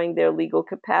enjoying their legal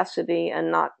capacity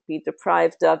and not be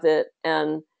deprived of it,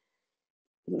 and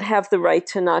have the right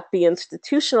to not be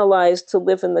institutionalized, to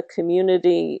live in the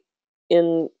community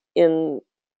in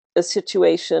a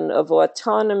situation of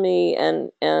autonomy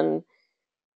and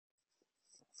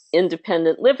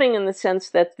independent living, in the sense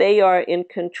that they are in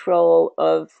control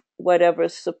of whatever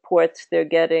supports they're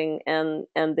getting and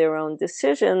their own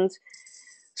decisions.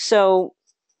 So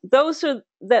those are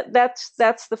that's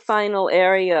the final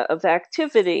area of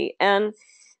activity, and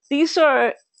these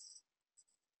are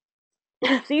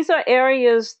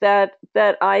areas that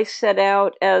I set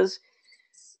out as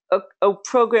a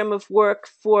program of work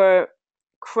for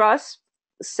CRUSP,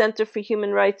 Center for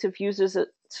Human Rights of Users and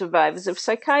Survivors of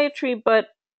Psychiatry, but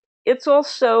it's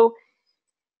also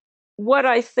what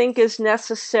I think is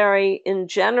necessary in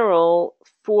general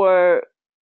for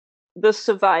the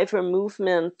survivor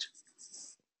movement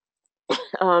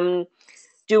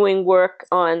doing work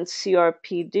on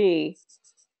CRPD.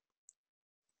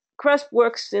 CRUSP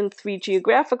works in 3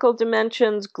 geographical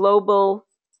dimensions: global,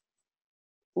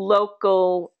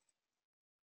 local,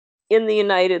 in the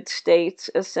United States,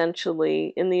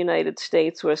 essentially, in the United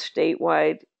States or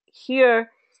statewide here.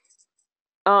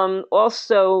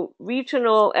 Also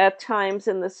regional at times,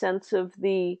 in the sense of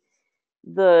the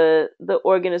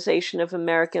Organization of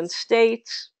American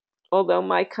States, although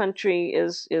my country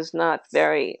is not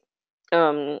very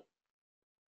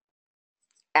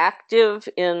active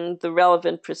in the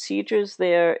relevant procedures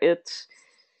there. It's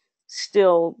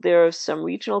still, there are some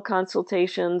regional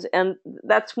consultations, and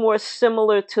that's more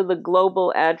similar to the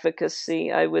global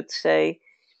advocacy, I would say.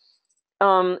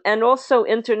 And also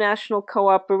international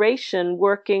cooperation,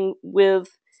 working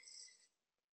with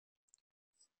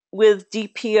with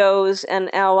DPOs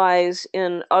and allies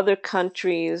in other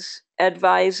countries,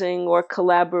 advising or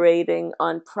collaborating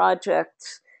on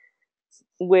projects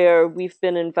where we've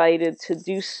been invited to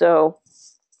do so.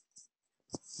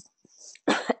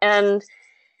 And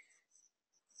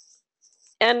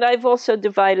I've also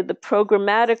divided the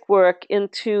programmatic work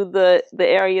into the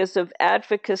areas of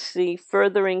advocacy,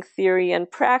 furthering theory and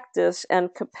practice,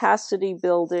 and capacity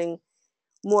building,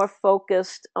 more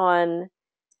focused on,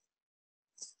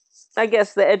 I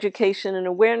guess, the education and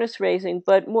awareness raising,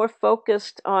 but more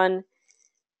focused on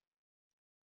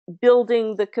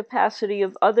building the capacity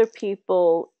of other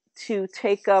people to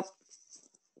take up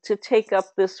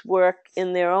this work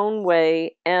in their own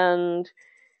way. And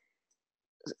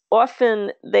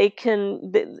often they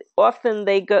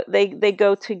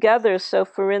go together. So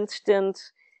for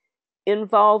instance,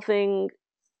 involving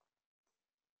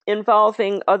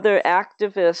other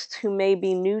activists who may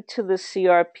be new to the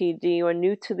CRPD or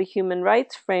new to the human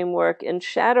rights framework in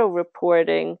shadow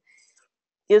reporting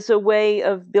is a way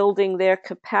of building their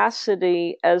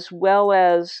capacity, as well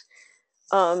as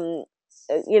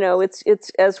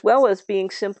it's as well as being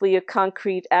simply a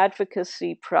concrete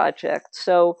advocacy project.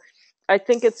 So I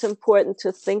think it's important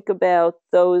to think about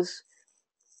those,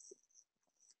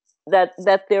 that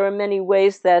there are many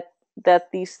ways that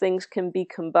these things can be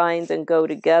combined and go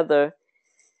together.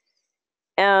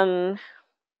 And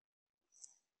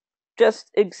just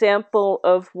example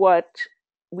of what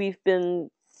I've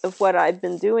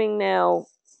been doing now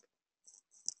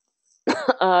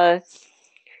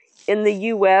in the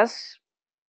U.S.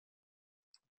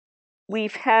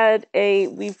 We've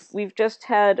just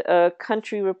had a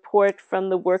country report from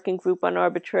the Working Group on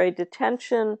Arbitrary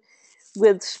Detention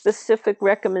with specific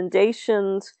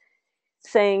recommendations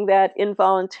saying that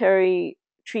involuntary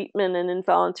treatment and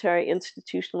involuntary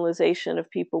institutionalization of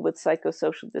people with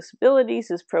psychosocial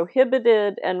disabilities is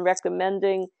prohibited, and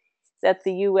recommending that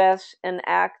the U.S.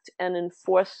 enact an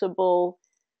enforceable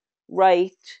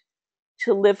right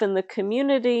to live in the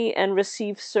community and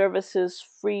receive services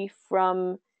free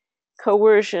from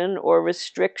coercion or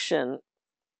restriction.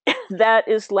 That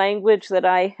is language that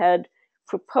I had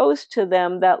proposed to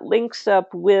them that links up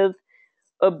with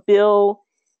a bill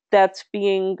that's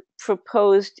being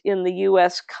proposed in the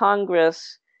US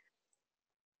Congress.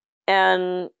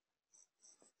 And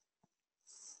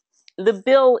the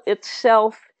bill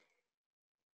itself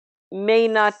may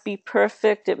not be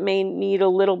perfect. It may need a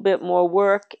little bit more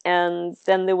work, and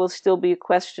then there will still be a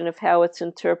question of how it's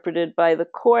interpreted by the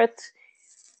courts.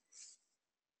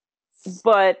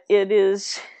 But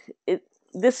this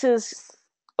is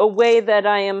a way that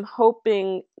I am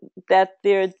hoping that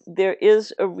there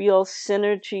is a real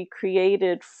synergy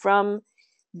created from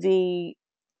the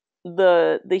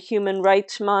human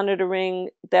rights monitoring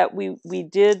that we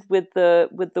did with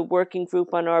the Working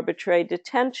Group on Arbitrary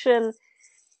Detention,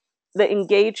 the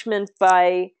engagement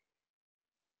by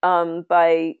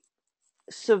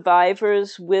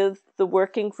survivors with the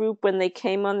working group when they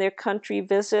came on their country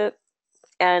visit,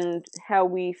 and how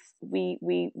we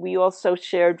also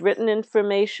shared written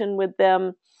information with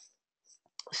them.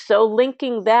 So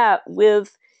linking that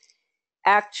with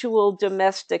actual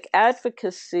domestic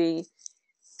advocacy,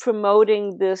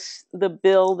 promoting the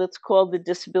bill that's called the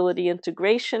Disability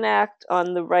Integration Act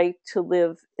on the right to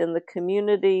live in the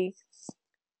community.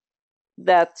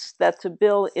 That's a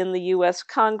bill in the U.S.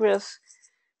 Congress.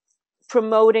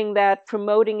 Promoting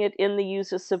it in the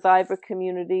user survivor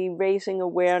community, raising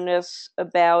awareness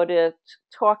about it,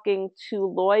 talking to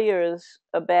lawyers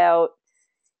about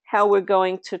how we're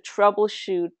going to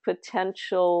troubleshoot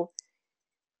potential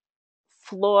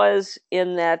flaws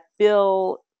in that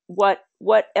bill, what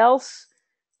else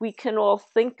we can all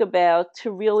think about to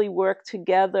really work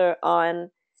together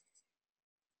on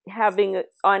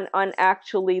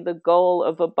actually the goal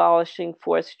of abolishing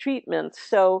forced treatment.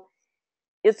 So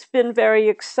it's been very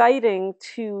exciting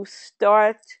to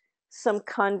start some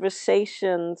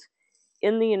conversations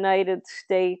in the United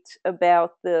States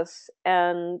about this,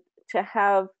 and to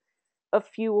have a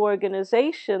few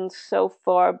organizations so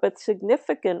far, but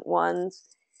significant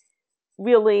ones,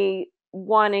 really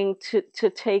wanting to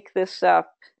take this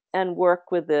up and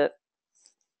work with it.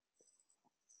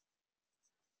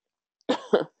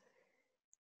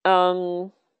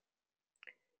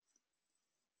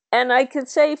 And I can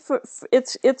say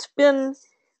it's been,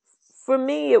 for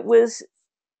me,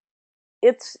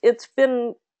 it's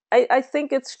been, I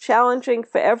think it's challenging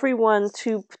for everyone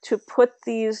to put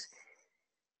these,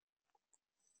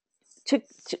 to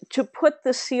put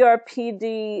the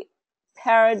CRPD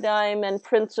paradigm and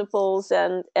principles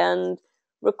and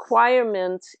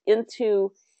requirements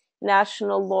into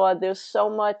national law. There's so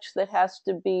much that has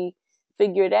to be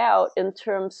figured out in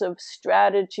terms of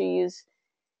strategies,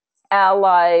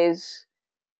 allies,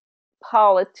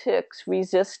 politics,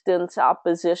 resistance,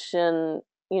 opposition,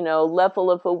 level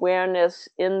of awareness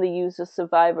in the user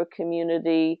survivor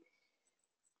community,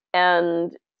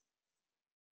 and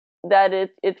that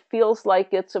it feels like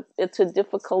it's a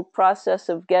difficult process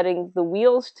of getting the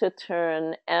wheels to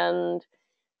turn, and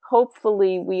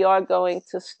hopefully we are going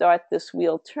to start this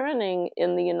wheel turning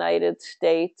in the United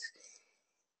States.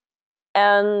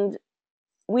 And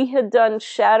we had done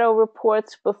shadow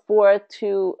reports before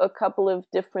to a couple of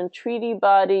different treaty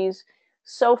bodies.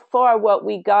 So far, what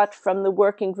we got from the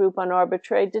Working Group on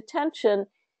Arbitrary Detention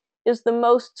is the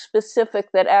most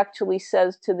specific, that actually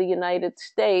says to the United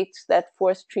States that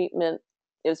forced treatment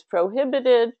is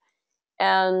prohibited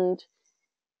and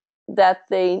that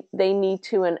they need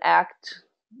to enact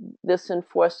this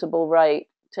enforceable right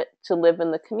to live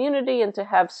in the community and to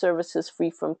have services free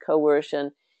from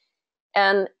coercion.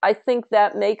 And I think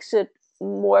that makes it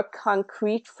more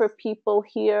concrete for people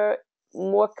here,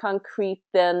 more concrete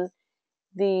than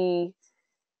the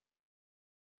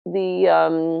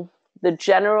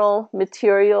general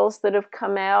materials that have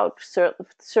come out.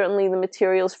 Certainly the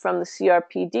materials from the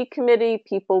CRPD committee,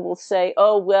 people will say,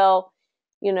 oh, well,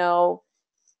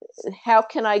 how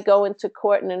can I go into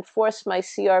court and enforce my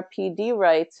CRPD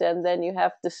rights? And then you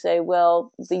have to say,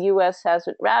 well, the US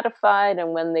hasn't ratified,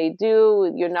 and when they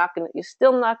do, you're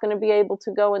still not going to be able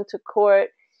to go into court.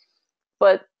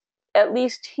 But at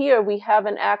least here we have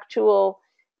an actual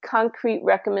concrete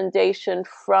recommendation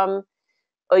from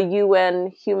a UN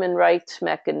human rights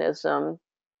mechanism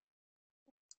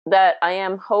that I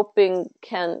am hoping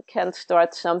can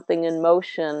start something in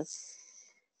motion.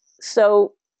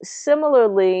 So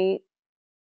similarly,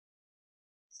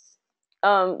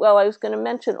 well, I was going to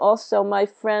mention also my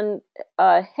friend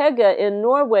Hege in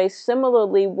Norway.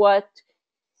 Similarly, what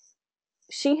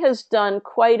she has done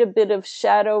quite a bit of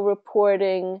shadow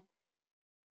reporting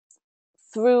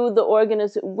through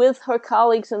with her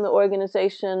colleagues in the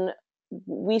organization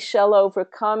We Shall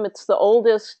Overcome. It's the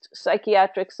oldest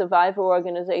psychiatric survivor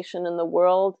organization in the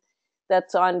world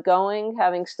that's ongoing,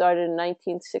 having started in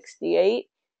 1968.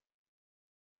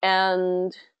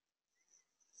 And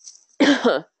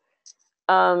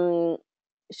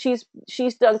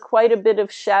she's done quite a bit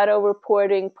of shadow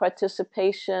reporting,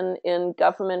 participation in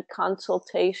government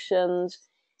consultations,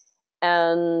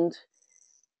 and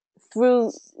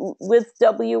with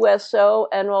WSO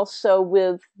and also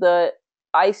with the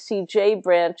ICJ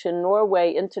branch in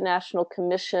Norway, International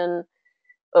Commission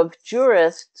of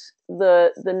Jurists.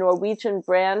 The Norwegian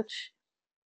branch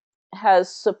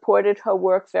has supported her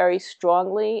work very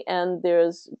strongly, and there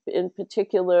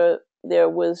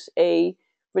was a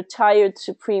retired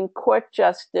Supreme Court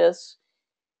justice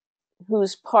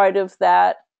who's part of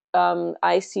that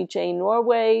ICJ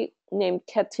Norway, named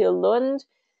Ketil Lund.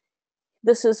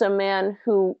 This is a man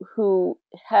who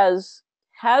has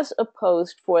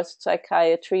opposed forced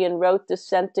psychiatry and wrote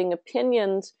dissenting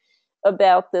opinions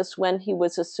about this when he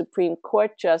was a Supreme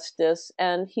Court justice,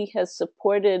 and he has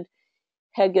supported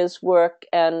Hege's work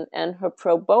and her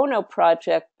pro bono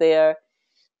project there.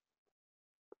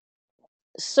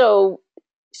 So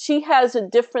she has a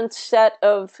different set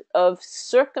of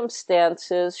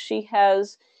circumstances. She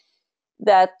has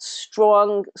that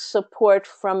strong support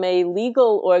from a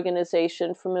legal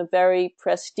organization, from a very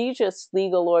prestigious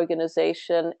legal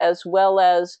organization, as well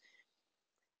as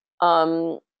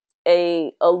a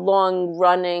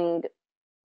long-running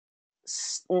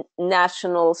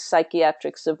National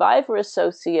Psychiatric Survivor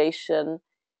Association.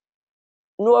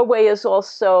 Norway is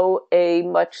also a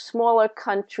much smaller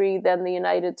country than the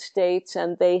United States,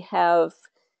 and they have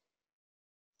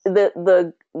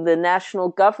the national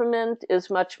government is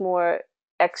much more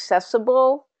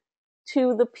accessible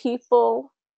to the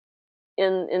people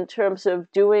in terms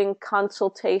of doing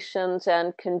consultations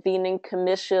and convening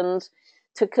commissions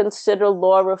to consider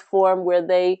law reform, where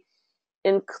they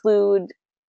include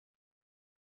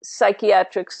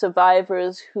psychiatric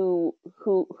survivors who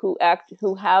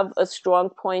have a strong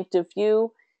point of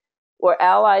view, or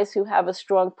allies who have a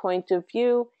strong point of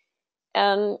view.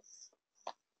 And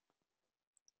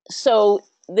so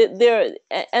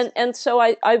so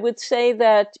I would say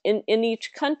that in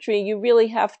each country you really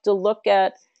have to look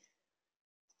at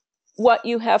what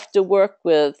you have to work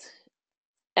with,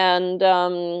 and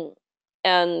I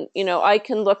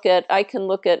can look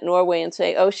at Norway and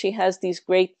say, oh, she has these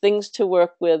great things to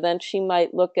work with, and she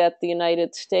might look at the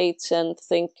United States and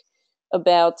think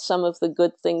about some of the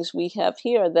good things we have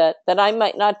here that I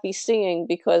might not be seeing,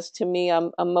 because to me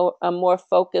I'm more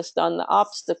focused on the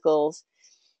obstacles.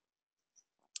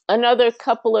 Another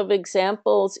couple of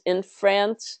examples: in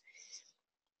France,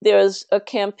 there's a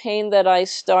campaign that I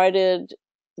started,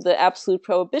 the Absolute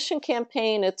Prohibition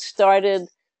campaign. It started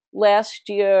last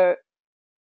year,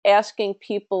 asking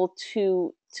people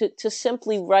to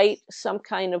simply write some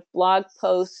kind of blog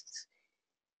posts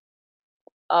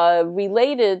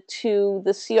related to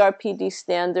the CRPD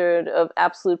standard of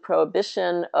absolute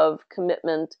prohibition of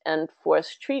commitment and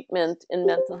forced treatment in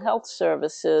mental health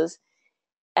services.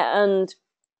 And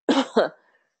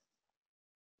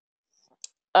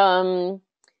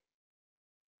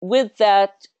with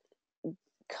that,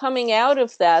 coming out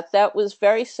of that, that was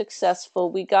very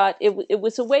successful. We got it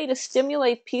was a way to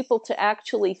stimulate people to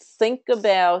actually think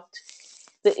about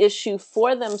the issue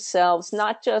for themselves,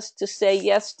 not just to say,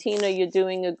 yes, Tina, you're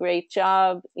doing a great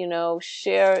job,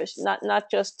 share, not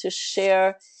just to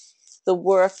share the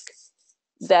work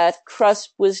that CRUSP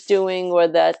was doing or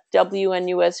that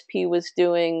WNUSP was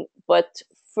doing, but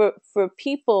for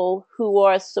people who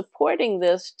are supporting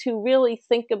this to really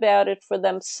think about it for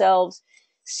themselves,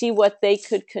 see what they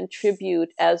could contribute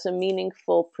as a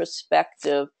meaningful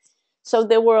perspective. So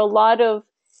there were a lot of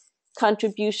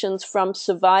contributions from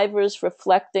survivors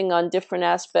reflecting on different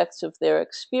aspects of their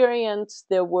experience.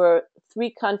 There were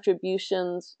 3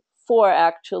 contributions, 4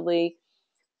 actually,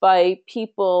 by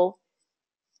people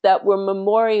that were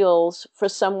memorials for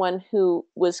someone who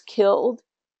was killed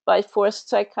by forced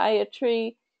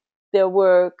psychiatry. There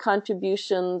were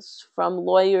contributions from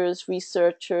lawyers,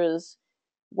 researchers,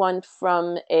 one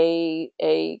from a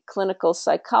clinical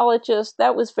psychologist.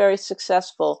 That was very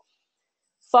successful.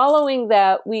 Following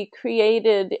that, we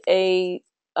created an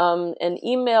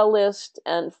email list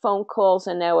and phone calls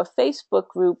and now a Facebook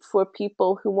group for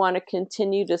people who want to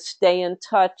continue to stay in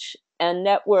touch and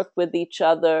network with each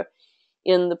other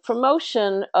in the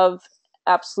promotion of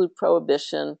absolute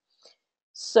prohibition.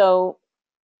 So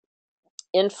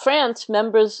in France,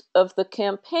 members of the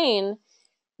campaign,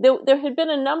 there had been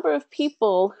a number of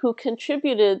people who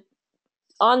contributed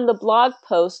on the blog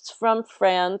posts from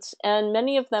France, and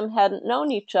many of them hadn't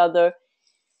known each other.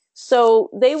 So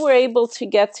they were able to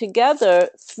get together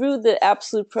through the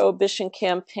Absolute Prohibition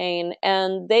campaign,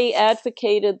 and they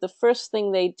advocated, the first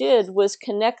thing they did was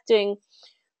connecting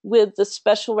with the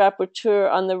Special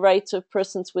Rapporteur on the Rights of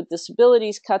Persons with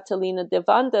Disabilities, Catalina de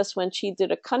Vandas, when she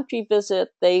did a country visit.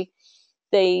 They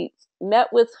met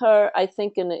with her, I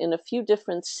think, in a few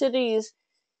different cities,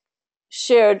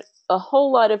 shared a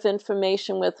whole lot of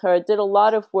information with her, did a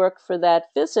lot of work for that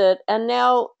visit, and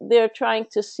now they're trying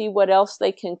to see what else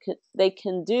they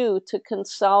can do to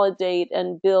consolidate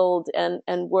and build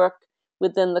and work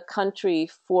within the country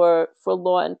for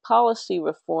law and policy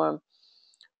reform.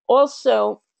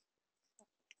 Also,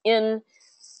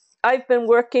 I've been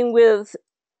working with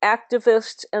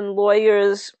activists and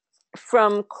lawyers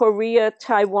from Korea,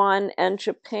 Taiwan, and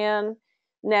Japan.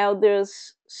 Now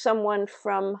there's someone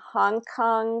from Hong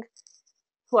Kong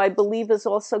who I believe is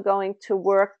also going to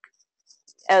work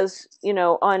as,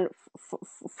 on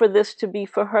for this to be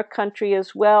for her country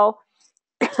as well,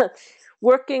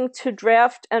 working to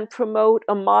draft and promote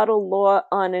a model law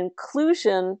on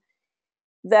inclusion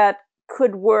that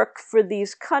could work for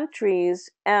these countries.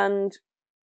 And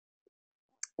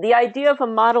the idea of a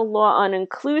model law on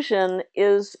inclusion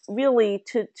is really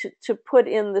to put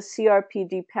in the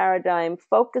CRPD paradigm,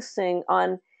 focusing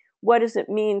on what does it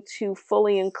mean to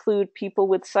fully include people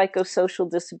with psychosocial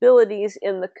disabilities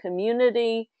in the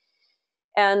community.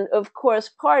 And of course,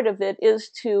 part of it is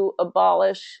to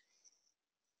abolish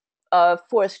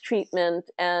forced treatment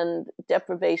and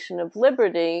deprivation of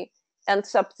liberty and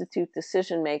substitute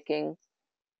decision making.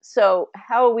 So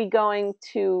how are we going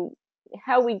to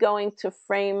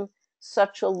frame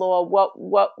such a law?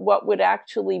 What would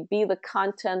actually be the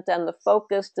content and the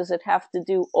focus? Does it have to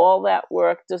do all that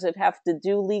work? Does it have to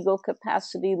do legal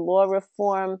capacity law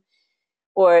reform?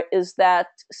 Or is that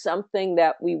something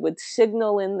that we would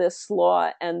signal in this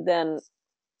law and then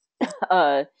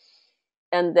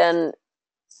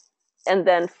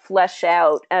flesh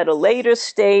out at a later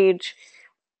stage?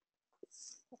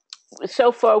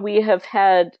 So far, we have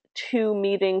had 2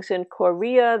 meetings in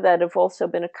Korea that have also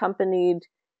been accompanied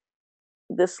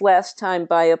this last time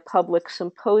by a public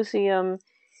symposium.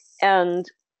 And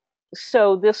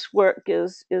so this work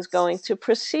is going to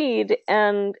proceed,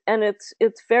 and it's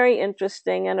very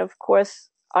interesting. And of course,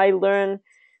 I learn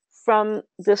from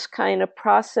this kind of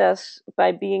process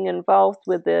by being involved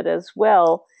with it as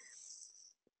well.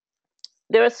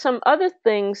 There are some other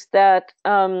things that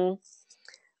I'm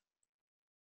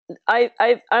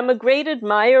a great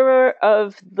admirer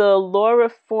of the law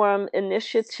reform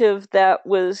initiative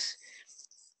that's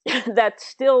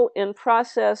still in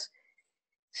process,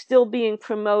 still being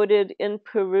promoted in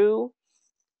Peru.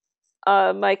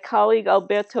 my colleague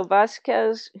Alberto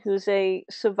Vasquez, who's a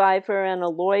survivor and a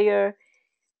lawyer,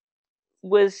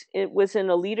 was in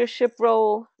a leadership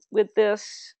role with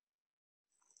this.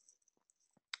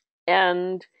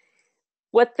 And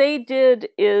what they did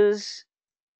is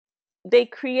they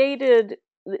created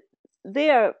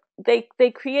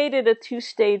they created a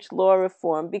two-stage law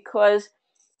reform, because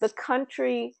the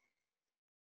country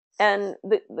and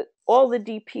all the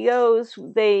DPOs,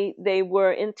 they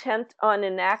were intent on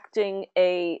enacting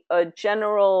a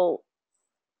general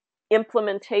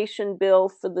implementation bill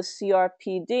for the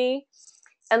CRPD.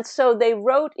 And so they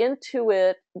wrote into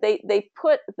it, they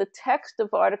put the text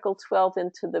of Article 12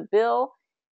 into the bill,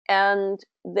 and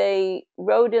they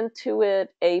wrote into it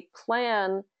a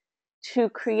plan to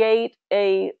create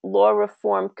a law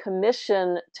reform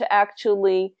commission to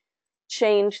actually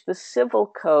change the civil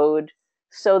code,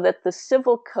 so that the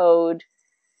civil code,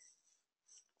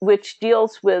 which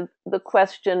deals with the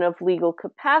question of legal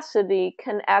capacity,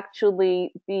 can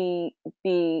actually be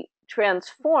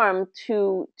transformed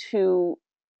to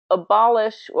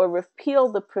abolish or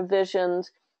repeal the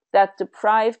provisions that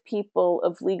deprive people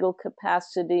of legal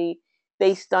capacity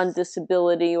based on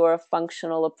disability or a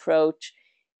functional approach,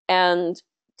 and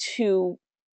to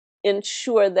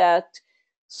ensure that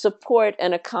support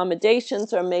and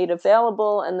accommodations are made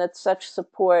available, and that such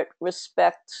support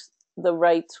respects the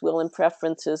rights, will, and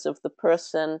preferences of the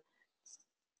person.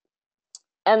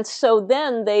 And so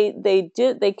then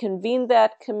they convened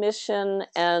that commission,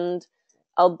 and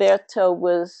Alberto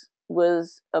was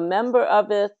a member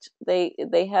of it.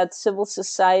 They had civil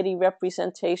society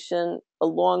representation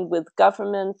along with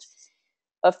government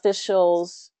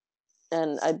officials,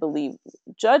 and I believe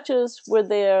judges were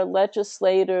there,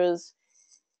 legislators,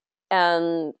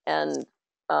 and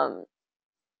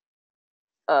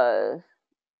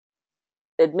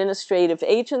administrative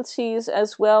agencies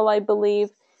as well, I believe.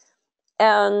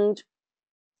 And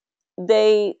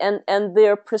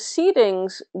their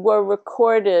proceedings were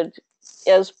recorded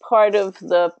as part of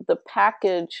the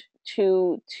package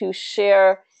to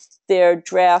share their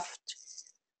draft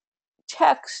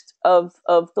text of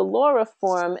the law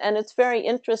reform. And it's very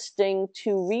interesting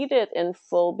to read it in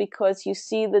full, because you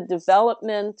see the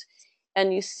development,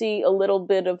 and you see a little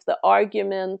bit of the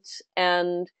argument,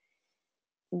 and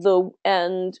the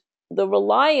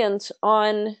reliance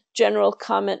on general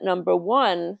comment number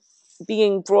 1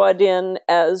 being brought in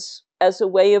as a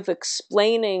way of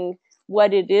explaining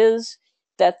what it is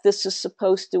that this is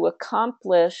supposed to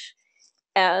accomplish.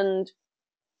 And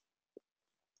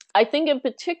I think in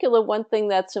particular, one thing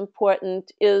that's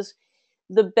important is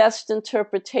the best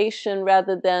interpretation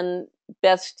rather than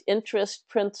best interest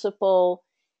principle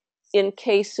in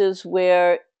cases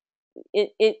where,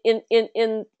 in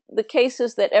the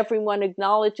cases that everyone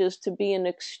acknowledges to be an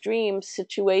extreme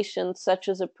situation, such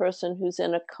as a person who's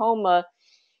in a coma,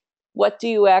 what do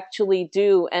you actually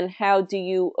do, and how do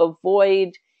you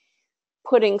avoid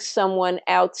putting someone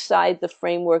outside the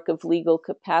framework of legal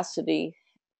capacity,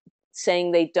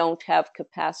 saying they don't have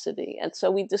capacity? And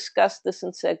so we discussed this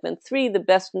in segment 3, the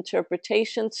best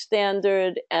interpretation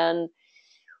standard, and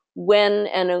when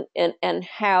and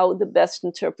how the best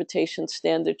interpretation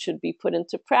standard should be put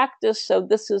into practice. So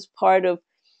this is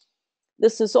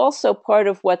also part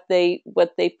of what they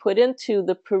put into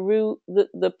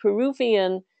the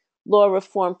Peruvian law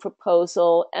reform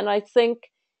proposal. And I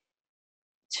think,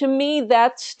 to me,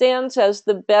 that stands as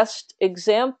the best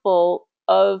example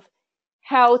of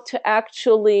how to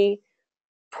actually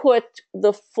put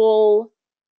the full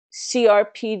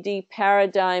CRPD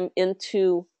paradigm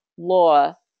into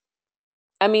law.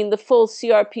 I mean, the full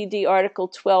CRPD Article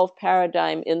 12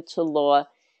 paradigm into law,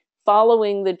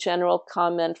 following the general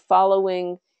comment,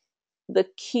 following the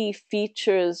key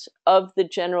features of the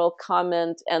general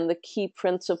comment and the key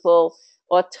principle: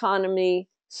 autonomy,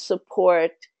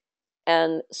 support,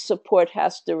 and support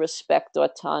has to respect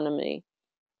autonomy.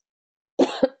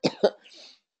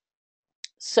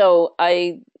 So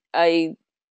I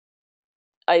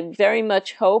very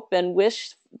much hope and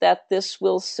wish that this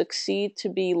will succeed to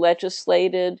be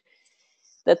legislated,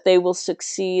 that they will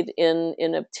succeed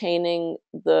in obtaining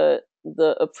the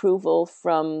approval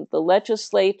from the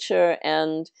legislature,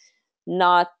 and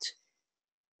not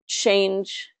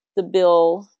change the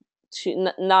bill,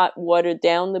 to not water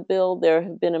down the bill. There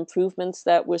have been improvements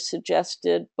that were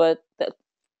suggested, but that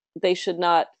they should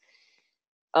not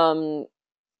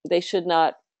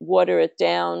water it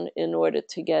down in order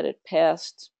to get it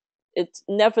passed.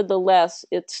 Nevertheless,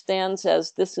 it stands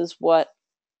as this is what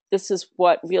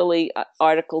really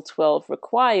Article 12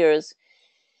 requires.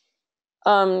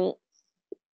 In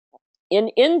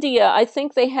India, I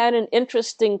think they had an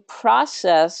interesting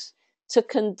process to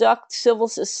conduct civil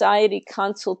society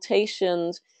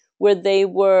consultations where they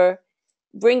were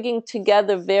bringing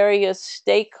together various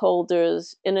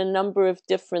stakeholders in a number of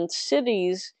different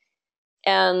cities,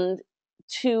 and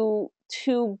to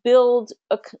build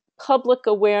a public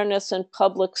awareness and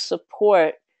public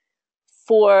support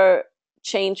for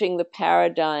changing the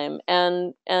paradigm.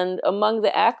 And among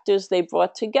the actors they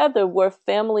brought together were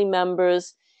family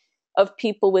members of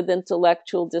people with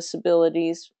intellectual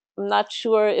disabilities. I'm not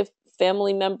sure if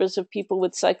family members of people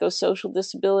with psychosocial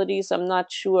disabilities, I'm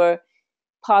not sure,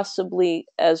 possibly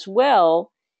as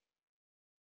well.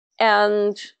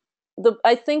 And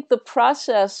I think the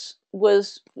process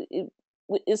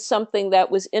is something that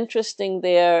was interesting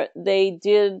there. They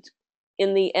did,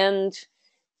 in the end,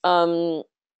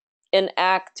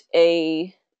 enact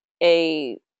a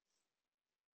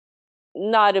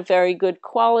not a very good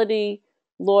quality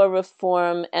law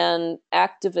reform, and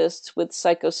activists with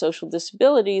psychosocial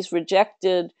disabilities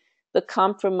rejected the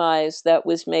compromise that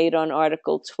was made on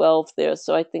Article 12 there.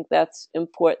 So I think that's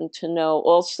important to know.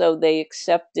 Also, they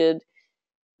accepted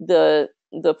the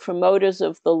promoters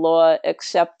of the law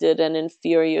accepted an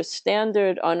inferior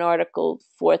standard on Article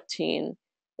 14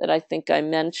 that I think I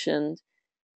mentioned.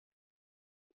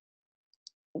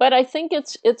 But I think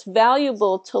it's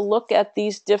valuable to look at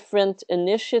these different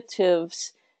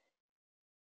initiatives,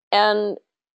 and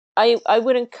I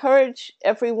would encourage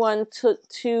everyone to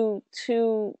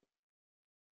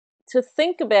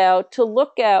think about, to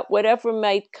look at whatever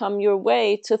might come your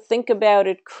way, to think about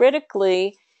it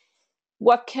critically.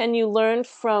 What can you learn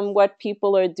from what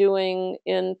people are doing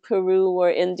in Peru or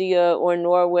India or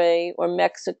Norway or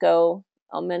Mexico?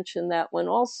 I'll mention that one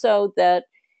also. That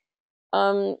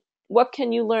what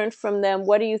can you learn from them?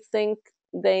 What do you think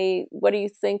they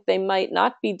might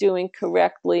not be doing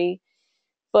correctly?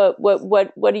 But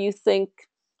what do you think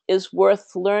is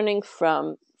worth learning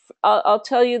from? I'll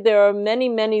tell you, there are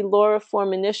many law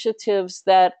reform initiatives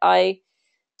that I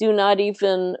do not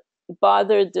even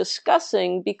bother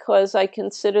discussing because I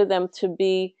consider them to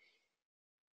be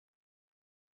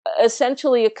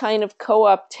essentially a kind of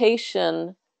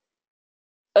co-optation,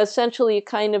 essentially a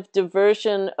kind of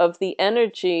diversion of the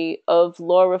energy of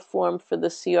law reform for the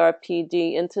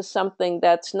CRPD into something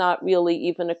that's not really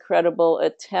even a credible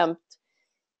attempt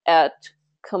at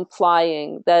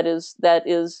complying. That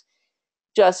is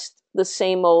just the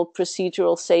same old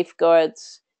procedural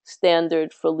safeguards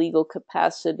standard for legal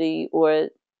capacity or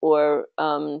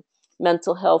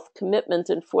mental health commitment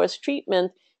and forced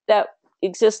treatment that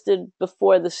existed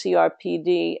before the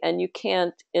CRPD. And you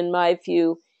can't, in my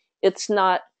view, it's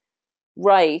not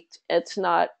right. It's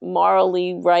not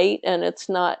morally right, and it's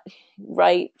not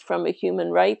right from a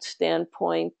human rights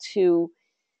standpoint to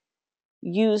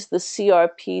use the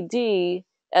CRPD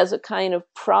as a kind of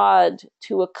prod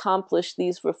to accomplish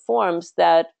these reforms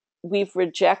that we've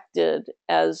rejected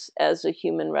as a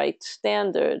human rights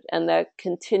standard, and that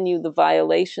continue the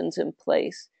violations in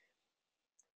place.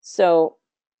 So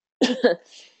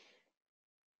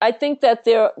I think that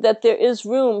there is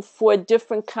room for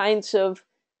different kinds of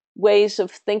ways of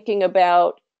thinking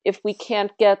about, if we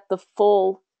can't get the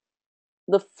full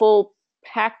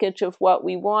package of what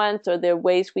we want, or there are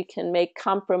ways we can make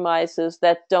compromises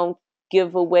that don't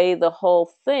give away the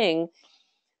whole thing.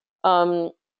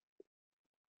 And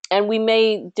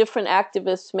different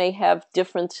activists may have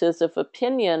differences of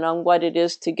opinion on what it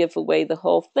is to give away the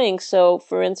whole thing. So,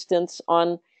 for instance,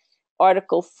 on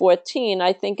Article 14,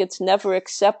 I think it's never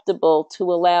acceptable to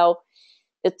allow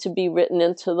it to be written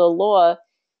into the law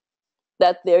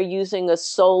that they're using a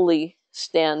solely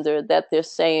standard, that they're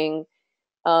saying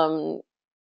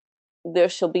there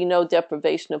shall be no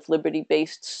deprivation of liberty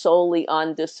based solely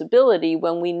on disability,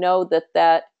 when we know that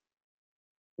that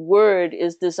word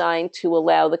is designed to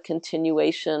allow the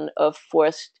continuation of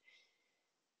forced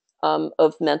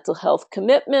of mental health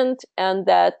commitment, and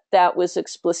that was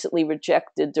explicitly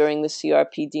rejected during the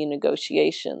CRPD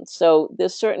negotiations. So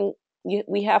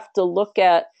we have to look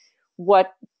at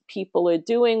what people are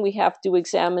doing, we have to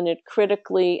examine it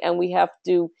critically, and we have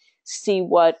to see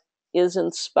what is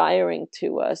inspiring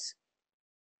to us.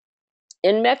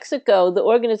 In Mexico, the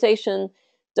organization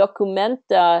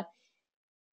Documenta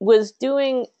was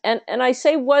doing, and I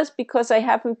say was because I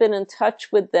haven't been in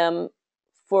touch with them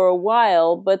for a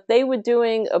while, but they were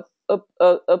doing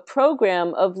a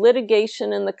program of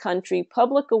litigation in the country,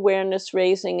 public awareness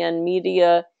raising, and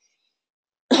media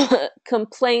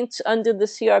complaints under the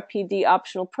CRPD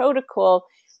optional protocol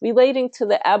relating to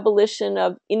the abolition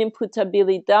of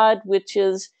inimputabilidad, which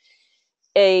is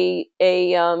a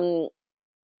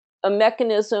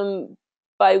mechanism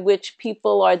by which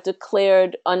people are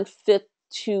declared unfit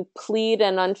to plead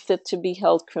and unfit to be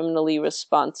held criminally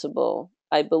responsible.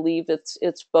 I believe it's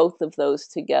both of those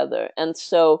together. And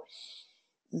so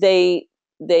they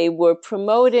were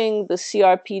promoting the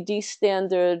CRPD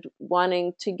standard,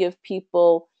 wanting to give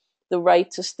people the right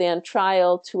to stand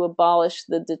trial, to abolish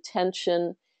the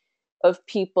detention of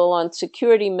people on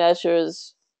security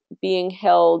measures, being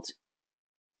held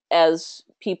as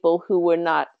people who were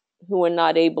not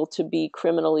able to be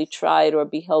criminally tried or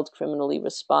be held criminally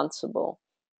responsible.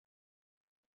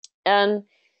 And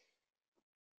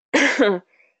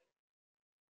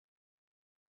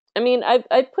I mean,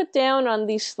 I put down on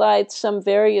these slides some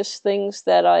various things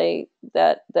that I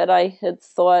had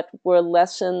thought were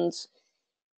lessons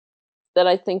that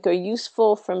I think are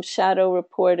useful from shadow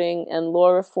reporting and law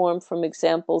reform, from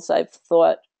examples I've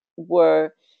thought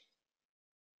were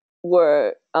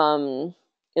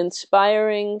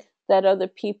inspiring that other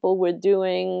people were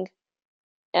doing.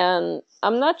 And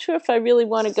I'm not sure if I really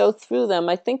want to go through them.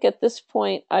 I think at this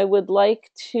point I would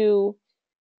like to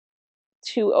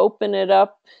open it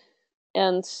up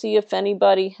and see if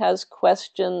anybody has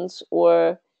questions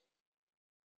or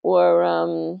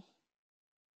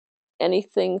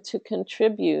anything to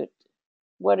contribute.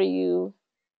 What are you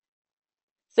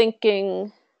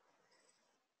thinking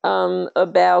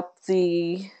about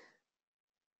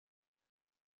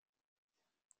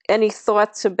any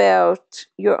thoughts about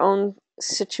your own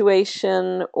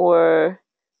situation, or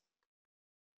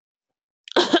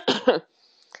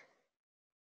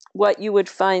what you would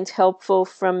find helpful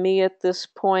from me at this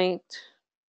point?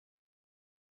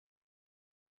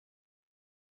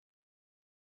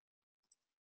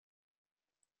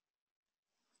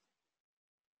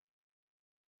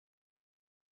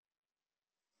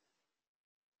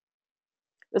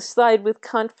 The slide with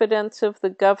confidence of the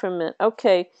government.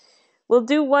 Okay, we'll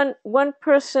do one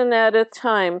person at a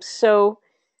time. So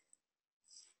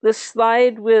the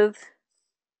slide with,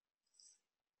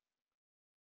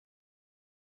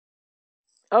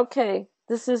 okay,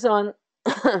 this is on.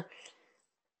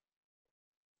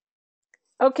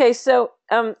 Okay, so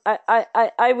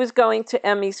I was going to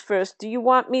Emmy's first. Do you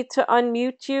want me to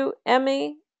unmute you,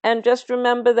 Emmy? And just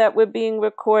remember that we're being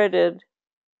recorded.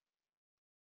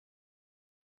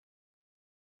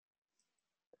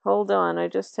 Hold on, I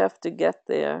just have to get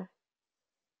there.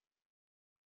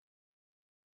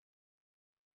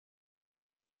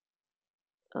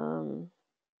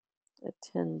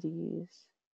 Attendees.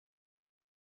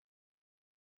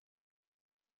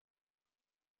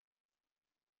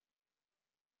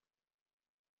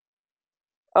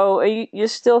 Oh, are you're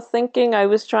still thinking? I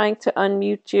was trying to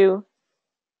unmute you.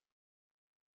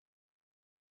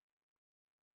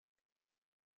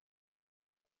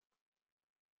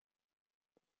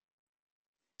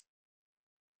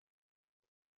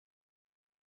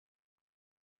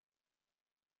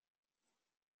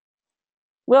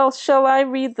 Well, shall I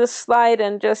read the slide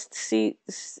and just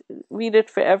read it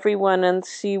for everyone and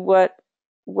see what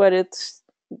it's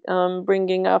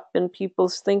bringing up in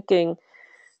people's thinking?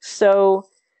 So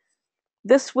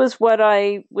this was what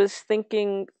I was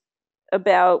thinking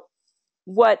about,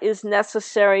 what is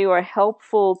necessary or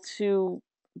helpful to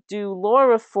do law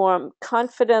reform.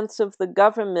 Confidence of the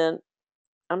government.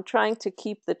 I'm trying to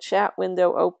keep the chat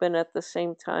window open at the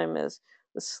same time as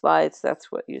the slides.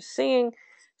 That's what you're seeing.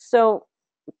 So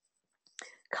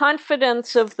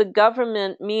confidence of the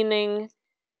government, meaning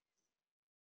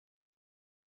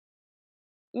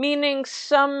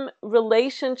some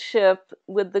relationship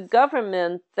with the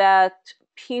government that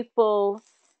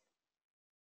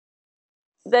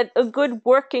a good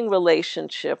working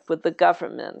relationship with the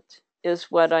government is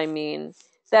what I mean.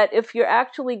 That if you're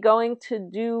actually going to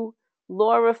do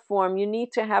law reform, you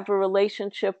need to have a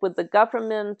relationship with the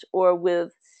government or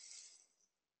with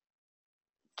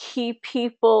key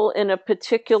people in a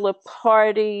particular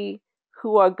party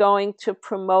who are going to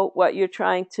promote what you're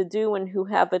trying to do and who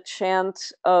have a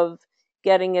chance of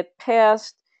getting it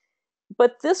passed.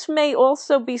 But this may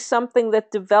also be something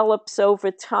that develops over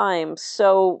time.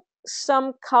 So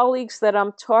some colleagues that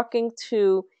I'm talking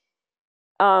to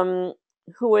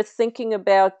who are thinking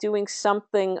about doing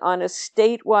something on a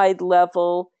statewide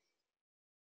level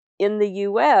in the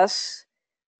US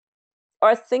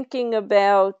are thinking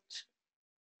about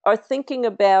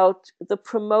the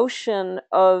promotion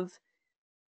of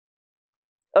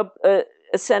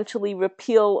essentially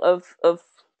repeal of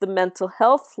the mental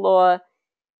health law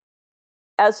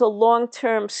as a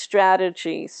long-term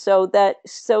strategy, so that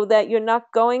you're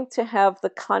not going to have the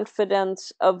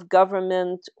confidence of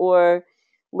government or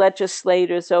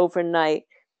legislators overnight.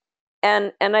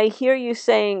 And I hear you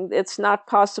saying it's not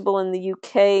possible in the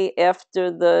UK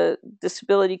after the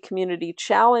disability community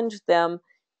challenged them.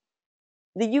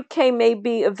 the UK may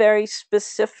be a very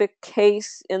specific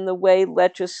case in the way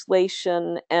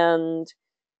legislation and,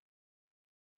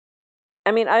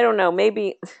 I mean, I don't know,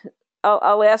 maybe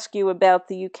I'll ask you about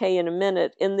the UK in a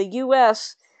minute. In the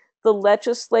US, the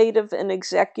legislative and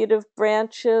executive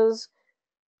branches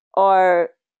are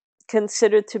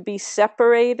considered to be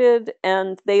separated,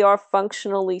 and they are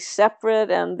functionally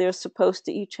separate, and they're supposed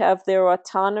to each have their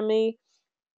autonomy.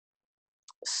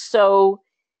 So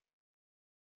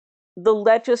the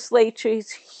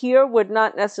legislatures here would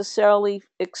not necessarily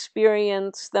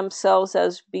experience themselves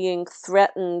as being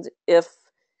threatened if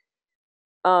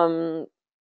the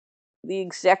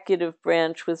executive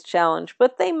branch was challenged,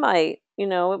 but they might,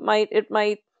 it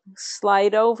might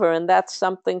slide over, and that's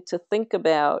something to think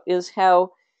about, is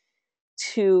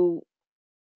to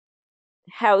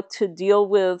how to deal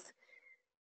with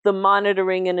the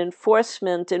monitoring and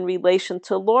enforcement in relation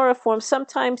to law reform.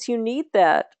 Sometimes you need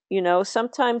that,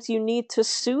 sometimes you need to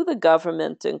sue the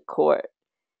government in court.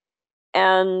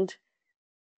 And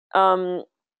and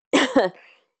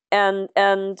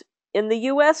in the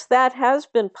US that has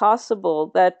been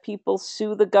possible, that people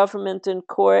sue the government in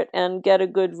court and get a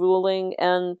good ruling,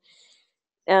 and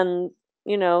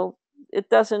it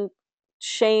doesn't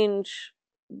change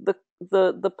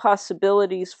the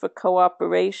possibilities for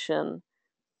cooperation.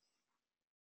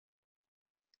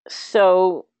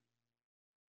 So,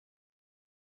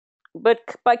 but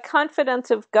by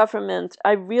confidence of government,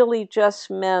 I really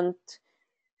just meant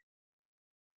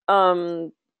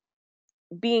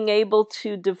being able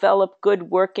to develop good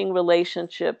working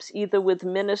relationships, either with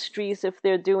ministries if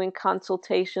they're doing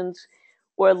consultations,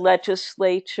 or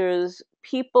legislatures,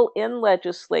 people in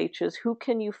legislatures. Who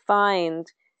can you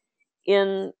find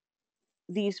in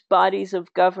these bodies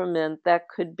of government that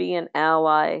could be an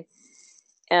ally?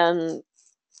 And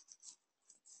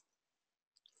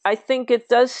I think it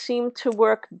does seem to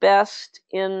work best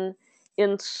in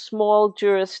small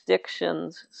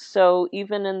jurisdictions. So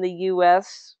even in the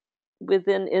US,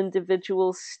 within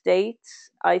individual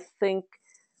states, I think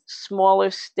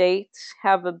smaller states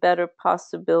have a better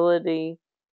possibility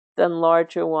than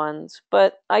larger ones.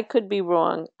 But I could be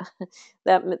wrong.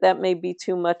 That may be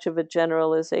too much of a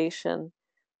generalization.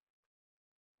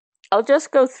 I'll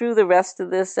just go through the rest of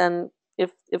this, and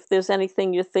if there's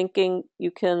anything you're thinking,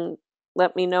 you can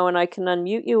let me know and I can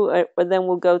unmute you, or then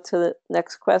we'll go to the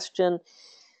next question.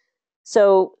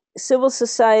 So, civil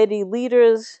society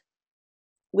leaders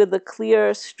with a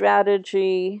clear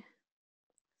strategy.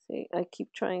 See, I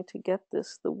keep trying to get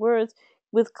the words.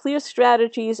 With clear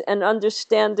strategies and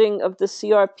understanding of the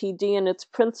CRPD and its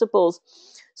principles.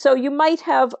 So you might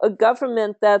have a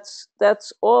government that's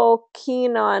all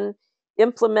keen on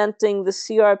implementing the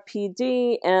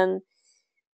CRPD, and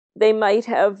they might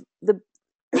have the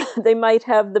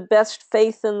best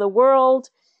faith in the world,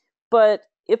 but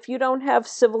if you don't have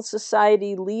civil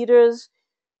society leaders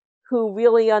who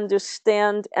really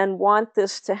understand and want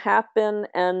this to happen,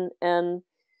 and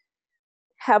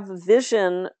have a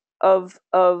vision of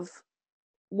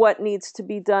what needs to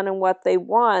be done and what they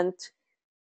want,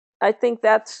 I think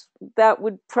that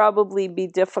would probably be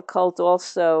difficult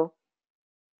also.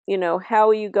 How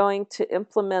are you going to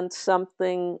implement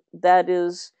something that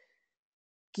is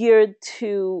geared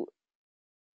to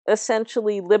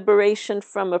essentially liberation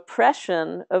from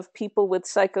oppression of people with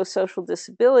psychosocial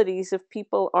disabilities if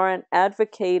people aren't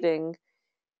advocating,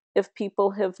 if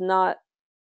people have not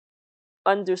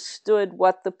understood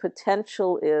what the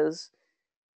potential is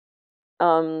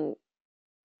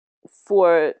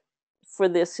for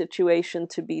this situation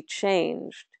to be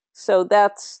changed? So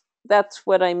that's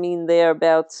what I mean there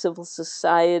about civil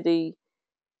society.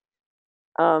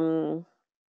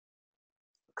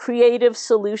 Creative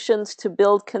solutions to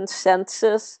build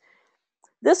consensus.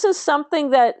 This is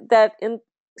something that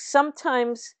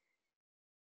sometimes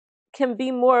can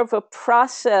be more of a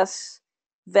process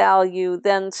value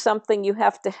than something you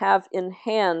have to have in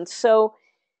hand. So,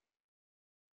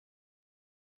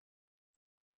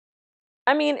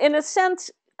 I mean, in a sense,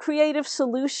 creative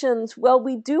solutions, well,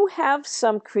 we do have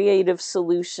some creative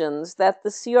solutions that the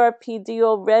CRPD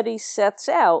already sets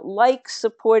out, like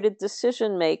supported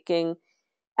decision making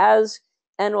as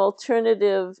an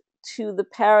alternative to the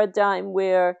paradigm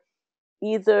where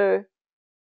either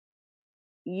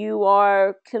you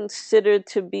are considered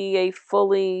to be a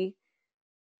fully,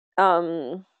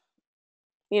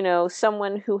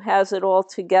 someone who has it all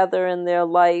together in their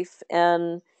life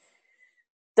and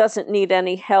doesn't need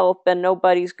any help, and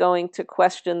nobody's going to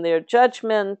question their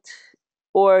judgment,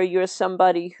 or you're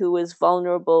somebody who is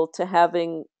vulnerable to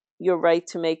having your right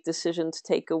to make decisions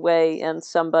taken away and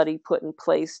somebody put in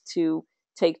place to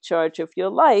take charge of your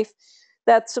life.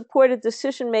 that supported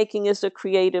decision-making is a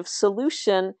creative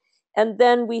solution. And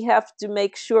then we have to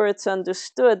make sure it's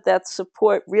understood that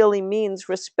support really means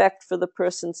respect for the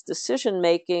person's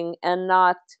decision-making and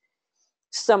not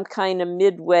some kind of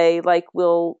midway, like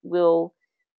we'll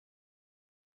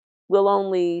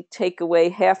only take away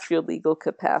half your legal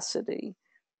capacity.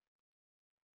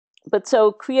 But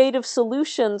so creative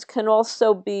solutions can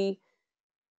also be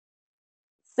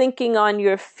thinking on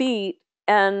your feet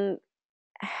and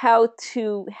how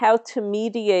to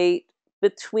mediate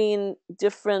between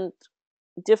different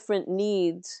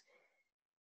needs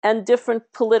and different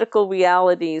political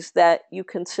realities that you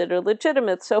consider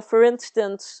legitimate. So for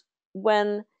instance,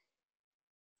 when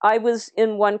I was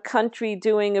in one country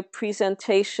doing a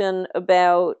presentation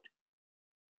about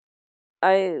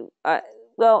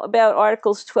about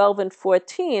Articles 12 and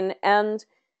 14, and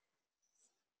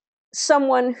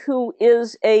someone who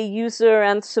is a user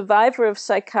and survivor of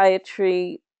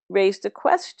psychiatry raised a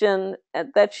question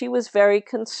that she was very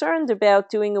concerned about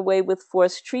doing away with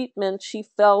forced treatment. She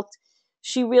felt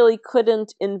she really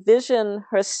couldn't envision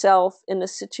herself in a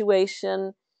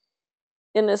situation,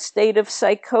 in a state of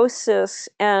psychosis,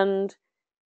 and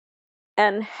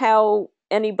how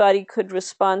anybody could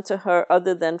respond to her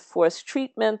other than forced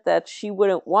treatment, that she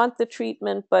wouldn't want the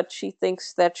treatment, but she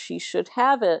thinks that she should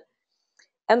have it.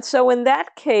 And so in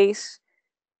that case,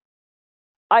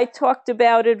 I talked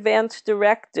about advanced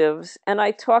directives, and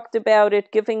I talked about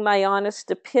it giving my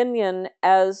honest opinion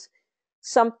as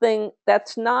something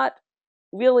that's not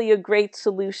really a great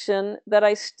solution, that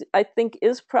I think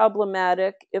is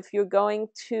problematic if you're going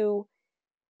to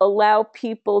allow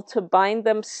people to bind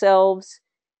themselves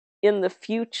in the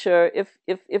future. If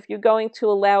you're going to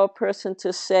allow a person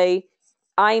to say,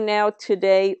 I now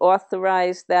today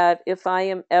authorize that if I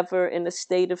am ever in a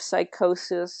state of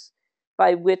psychosis,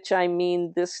 by which I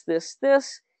mean this,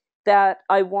 that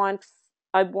I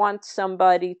want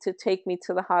somebody to take me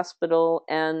to the hospital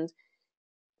and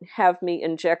have me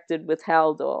injected with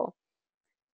Haldol.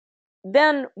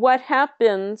 Then what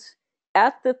happens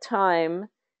at the time?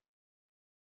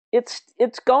 It's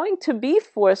going to be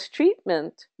forced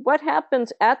treatment. What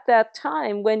happens at that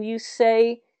time when you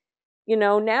say,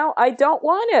 now I don't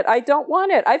want it. I don't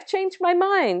want it. I've changed my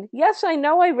mind. Yes, I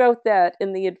know I wrote that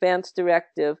in the advance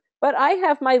directive, but I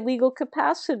have my legal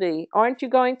capacity. Aren't you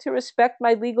going to respect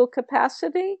my legal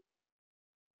capacity?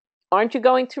 Aren't you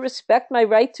going to respect my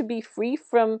right to be free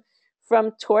from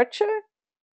torture?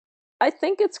 I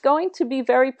think it's going to be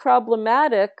very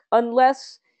problematic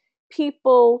unless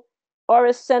people are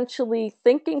essentially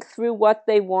thinking through what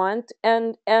they want,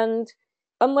 and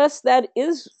unless that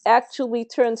is actually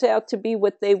turns out to be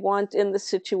what they want in the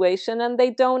situation, and they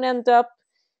don't end up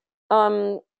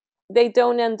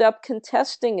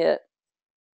contesting it,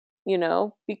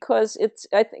 because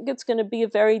I think it's going to be a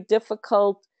very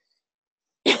difficult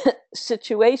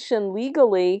situation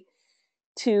legally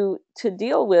to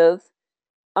deal with,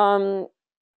 and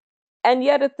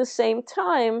yet at the same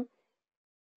time,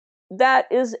 that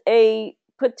is a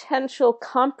potential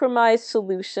compromise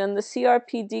solution. The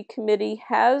CRPD committee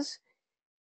has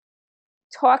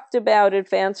talked about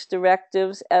advanced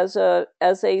directives as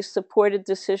a supported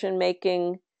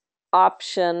decision-making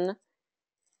option,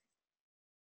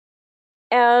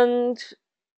 and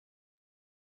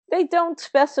they don't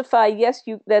specify,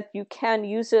 that you can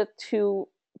use it to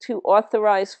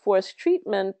authorize forced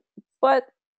treatment, but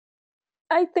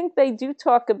I think they do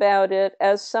talk about it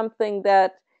as something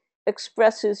that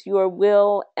expresses your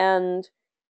will and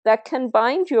that can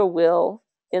bind your will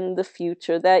in the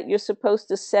future, that you're supposed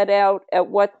to set out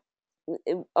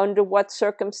under what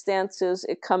circumstances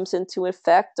it comes into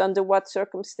effect, under what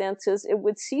circumstances it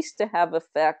would cease to have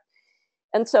effect.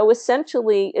 And so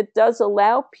essentially it does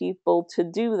allow people to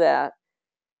do that,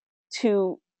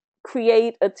 to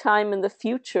create a time in the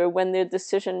future when their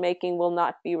decision making will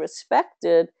not be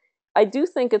respected. I do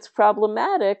think it's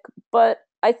problematic, but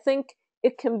I think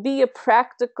it can be a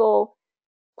practical,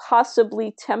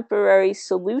 possibly temporary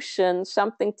solution,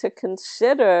 something to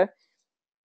consider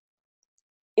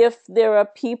if there are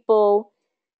people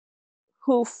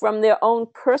who, from their own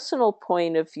personal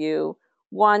point of view,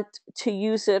 want to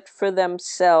use it for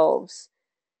themselves.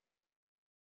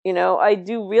 I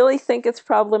do really think it's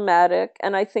problematic,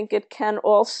 and I think it can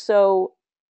also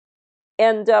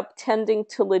end up tending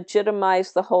to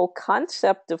legitimize the whole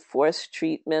concept of forced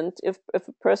treatment. If a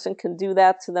person can do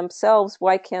that to themselves,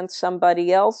 why can't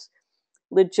somebody else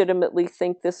legitimately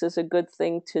think this is a good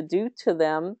thing to do to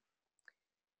them?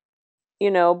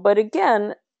 But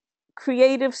again,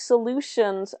 creative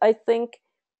solutions, I think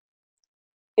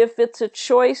if it's a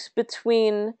choice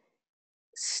between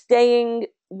staying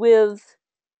with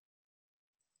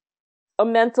a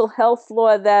mental health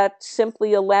law that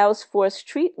simply allows forced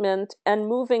treatment and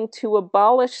moving to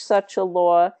abolish such a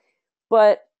law,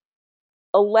 but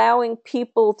allowing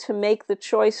people to make the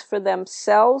choice for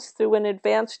themselves through an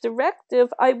advance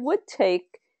directive, I would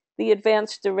take the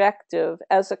advance directive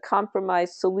as a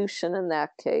compromise solution in that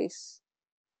case.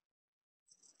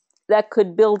 That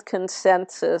could build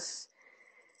consensus.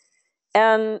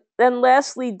 And then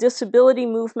lastly, Disability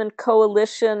Movement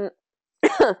Coalition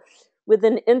with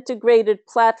an integrated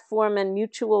platform and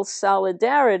mutual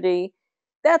solidarity.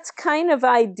 That's kind of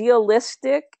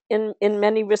idealistic in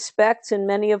many respects. In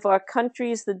many of our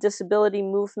countries, the disability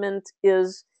movement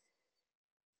is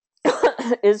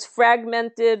is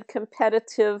fragmented,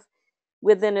 competitive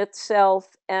within itself,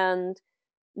 and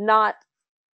not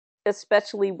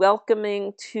especially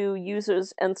welcoming to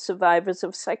users and survivors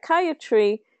of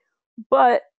psychiatry.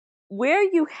 But where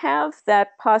you have that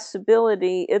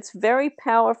possibility, it's very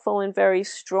powerful and very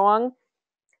strong.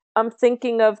 I'm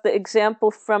thinking of the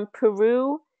example from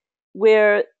Peru,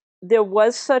 where there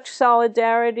was such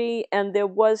solidarity and there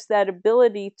was that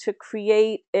ability to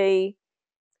create a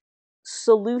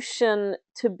solution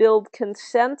to build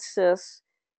consensus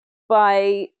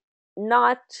by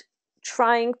not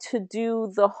trying to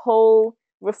do the whole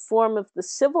reform of the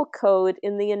civil code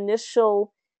in the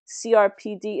initial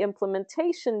CRPD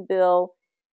implementation bill,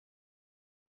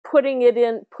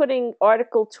 putting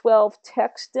Article 12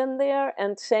 text in there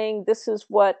and saying this is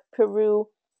what Peru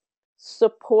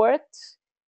supports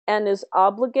and is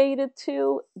obligated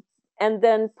to, and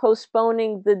then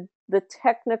postponing the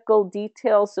technical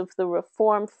details of the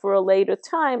reform for a later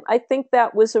time. I think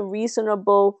that was a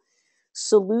reasonable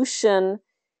solution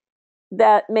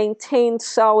that maintained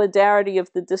solidarity of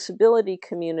the disability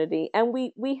community. And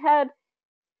we had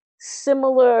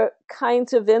similar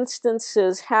kinds of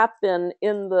instances happen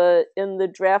in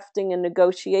the drafting and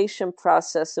negotiation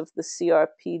process of the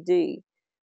CRPD.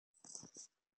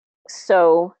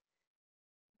 So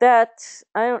that,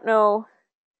 I don't know,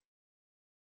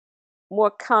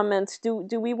 more comments. Do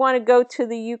we want to go to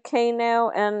the UK now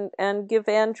and give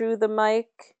Andrew the mic?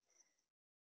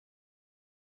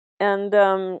 And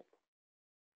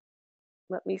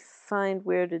let me find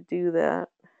where to do that.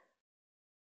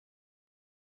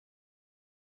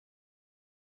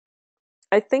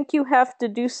 I think you have to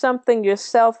do something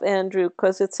yourself, Andrew,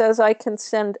 because it says I can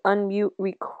send unmute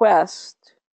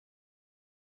request.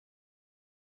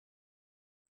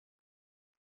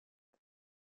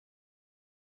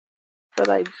 But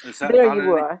there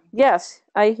you are. Yes,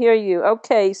 I hear you.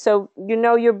 Okay, so you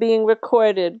know you're being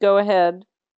recorded. Go ahead.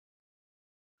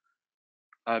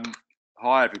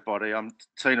 Hi everybody.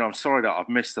 Tina. I'm sorry that I've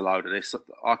missed a load of this.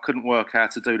 I couldn't work how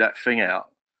to do that thing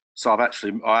out, so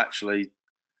I actually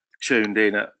tuned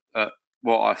in at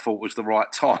what I thought was the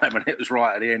right time, and it was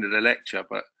right at the end of the lecture.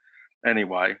 But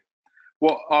anyway,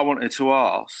 what I wanted to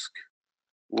ask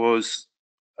was,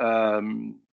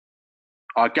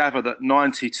 I gather that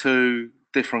 92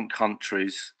 different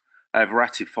countries have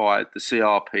ratified the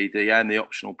CRPD and the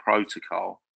optional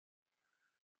protocol.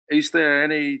 Is there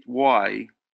any way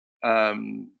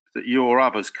that you or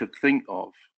others could think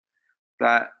of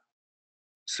that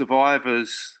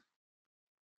survivors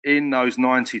in those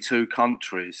 92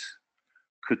 countries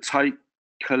could take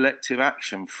collective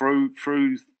action through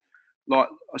like,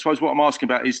 I suppose what I'm asking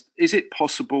about is it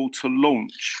possible to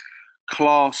launch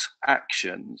class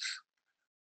actions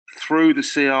through the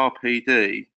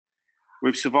CRPD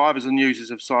with survivors and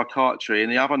users of psychiatry in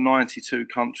the other 92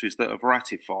 countries that have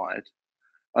ratified,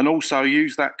 and also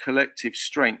use that collective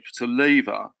strength to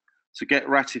lever to get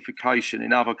ratification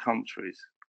in other countries?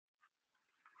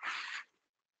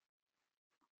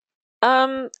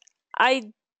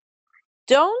 I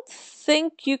don't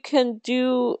think you can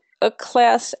do a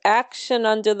class action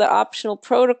under the optional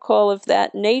protocol of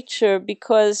that nature,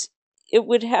 because it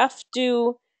would have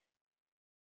to,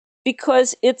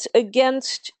 because it's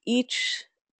against each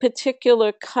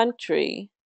particular country.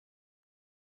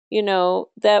 You know,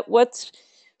 that what's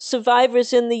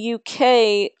survivors in the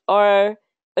UK are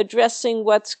addressing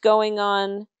what's going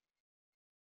on.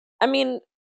 I mean,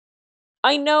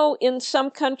 I know in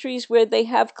some countries where they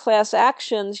have class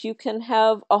actions, you can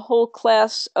have a whole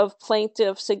class of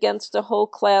plaintiffs against a whole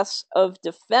class of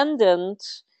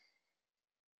defendants.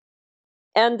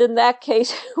 And in that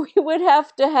case, we would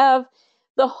have to have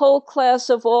the whole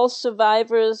class of all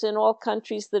survivors in all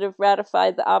countries that have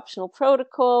ratified the optional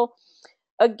protocol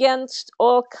against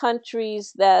all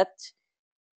countries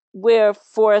where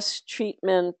forced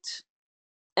treatment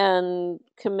and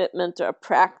commitment are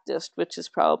practiced, which is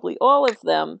probably all of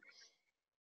them.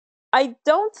 I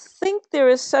don't think there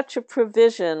is such a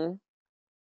provision.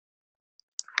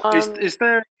 Is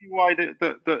there any way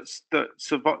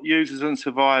that users and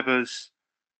survivors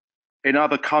in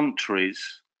other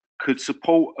countries could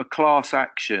support a class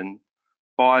action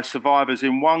by survivors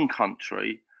in one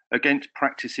country against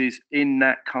practices in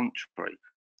that country?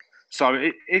 So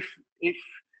if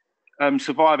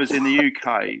survivors in the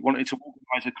UK wanted to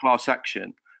organise a class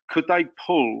action, could they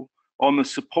pull on the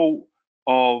support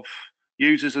of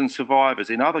users and survivors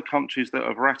in other countries that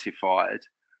have ratified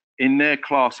in their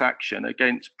class action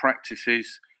against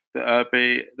practices that are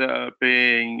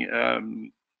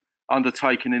being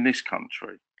undertaken in this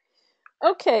country?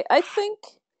 Okay,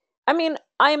 I mean,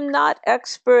 I'm not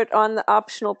expert on the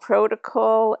optional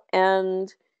protocol,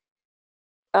 and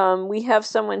we have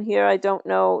someone here. I don't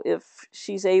know if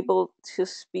she's able to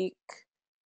speak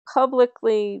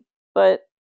publicly, but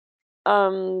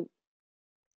um,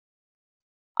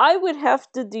 I would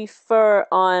have to defer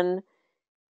on,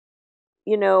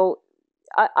 you know,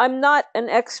 I'm not an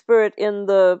expert in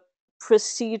the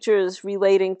procedures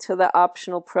relating to the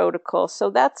optional protocol.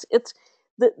 So it's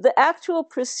the actual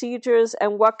procedures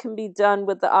and what can be done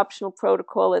with the optional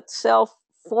protocol itself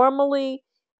formally.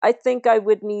 I think I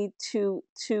would need to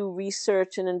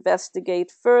research and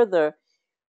investigate further.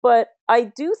 But I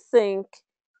do think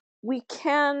we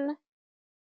can.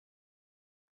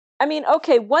 I mean,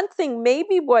 okay, one thing,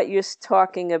 maybe what you're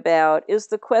talking about is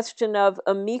the question of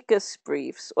amicus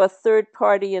briefs or third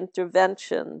party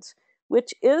interventions,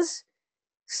 which is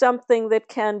something that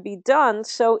can be done.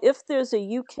 So if there's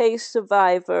a UK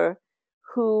survivor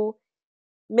who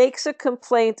makes a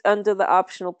complaint under the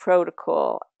optional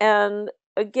protocol, and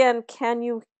again, can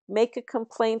you make a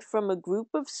complaint from a group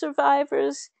of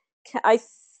survivors?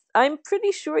 I'm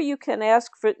pretty sure you can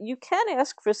ask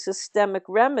for systemic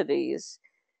remedies.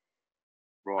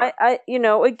 Right.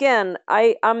 Again,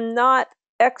 I'm not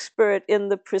expert in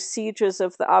the procedures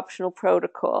of the optional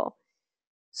protocol.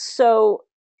 So,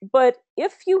 but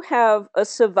if you have a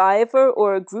survivor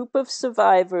or a group of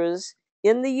survivors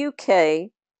in the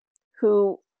UK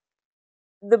who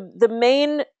the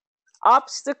main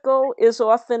obstacle is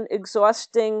often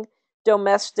exhausting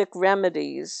domestic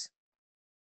remedies.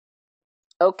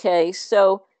 Okay,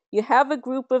 so you have a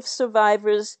group of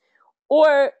survivors,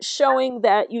 or showing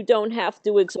that you don't have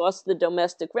to exhaust the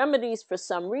domestic remedies for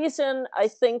some reason. I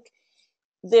think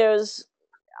there's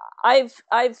I've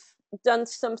done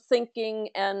some thinking,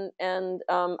 and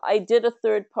I did a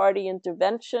third party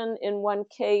intervention in one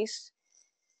case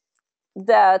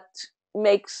that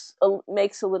makes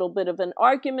a little bit of an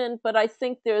argument, but I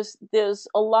think there's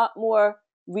a lot more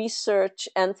research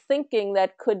and thinking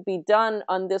that could be done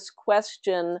on this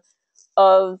question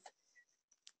of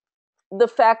the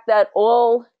fact that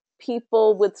all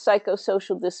people with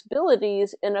psychosocial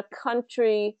disabilities in a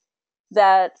country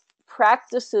that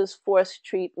practices forced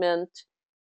treatment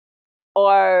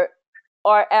are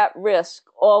at risk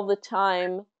all the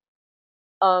time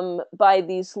by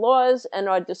these laws, and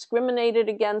are discriminated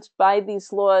against by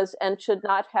these laws, and should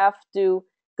not have to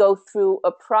go through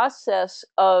a process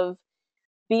of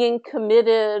being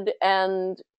committed.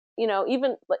 And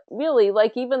even really,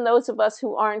 like, even those of us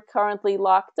who aren't currently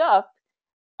locked up,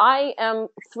 I am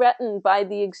threatened by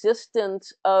the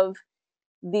existence of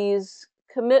these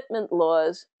commitment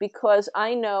laws, because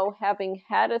I know, having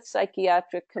had a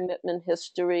psychiatric commitment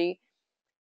history,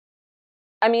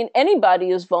 I mean, anybody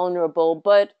is vulnerable,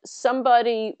 but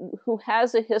somebody who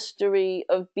has a history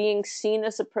of being seen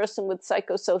as a person with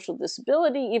psychosocial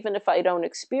disability, even if I don't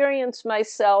experience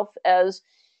myself as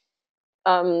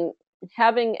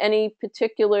having any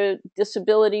particular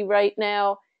disability right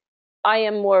now, I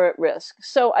am more at risk.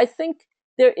 So I think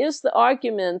there is the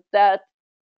argument that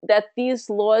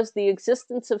these laws, the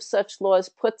existence of such laws,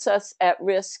 puts us at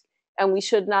risk, and we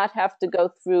should not have to go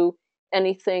through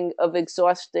anything of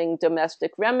exhausting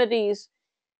domestic remedies,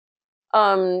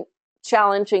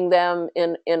 challenging them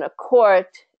in a court,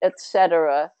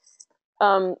 etc.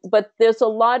 But there's a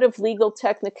lot of legal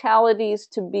technicalities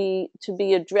to be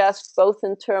addressed, both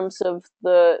in terms of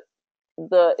the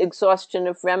exhaustion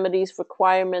of remedies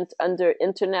requirement under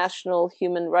international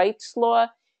human rights law,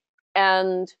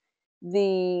 and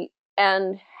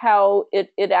how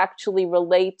it actually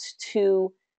relates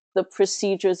to the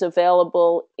procedures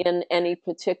available in any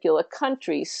particular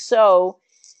country. So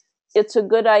it's a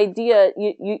good idea.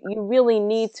 You really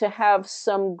need to have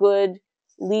some good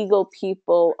legal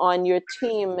people on your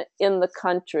team in the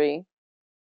country,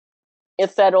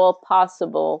 if at all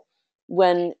possible,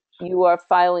 when you are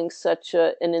filing such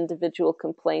an individual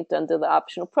complaint under the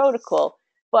optional protocol.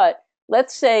 But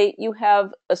let's say you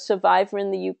have a survivor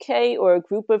in the UK, or a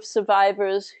group of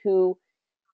survivors, who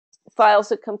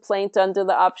files a complaint under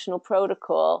the optional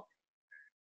protocol.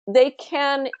 they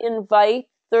can invite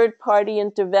third-party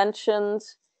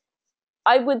interventions.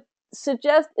 I would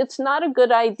suggest it's not a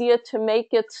good idea to make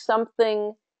it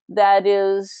something that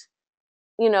is,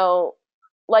 you know,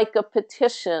 like a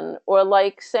petition, or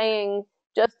like saying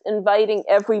just inviting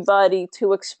everybody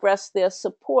to express their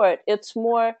support. It's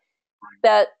more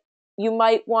that you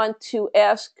might want to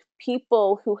ask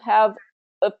people who have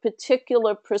a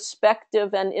particular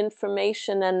perspective and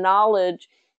information and knowledge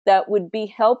that would be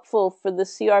helpful for the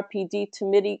CRPD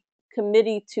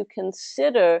committee to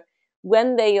consider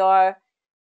when they are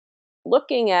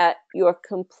looking at your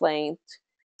complaint,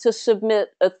 to submit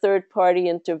a third party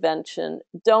intervention.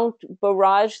 Don't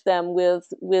barrage them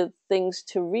with things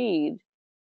to read.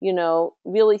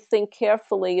 Really think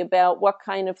carefully about what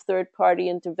kind of third party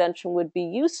intervention would be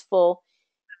useful.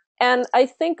 And I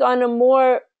think on a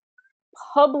more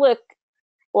public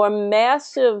or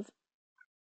massive,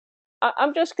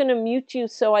 I'm just going to mute you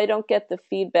so I don't get the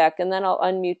feedback, and then I'll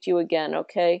unmute you again,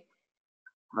 okay?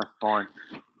 That's fine.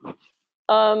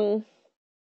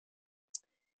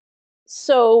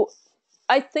 So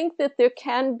I think that there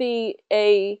can be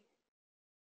a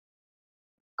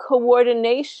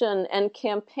coordination and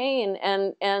campaign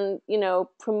and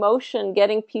promotion,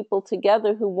 getting people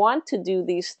together who want to do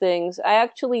these things. I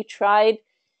actually tried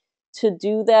to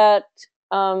do that,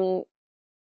 but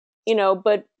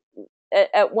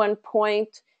at one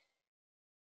point,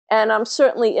 and I'm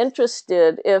certainly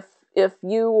interested if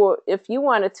you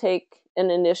want to take an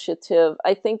initiative.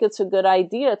 I think it's a good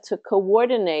idea to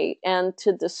coordinate and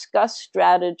to discuss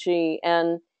strategy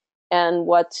and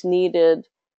what's needed.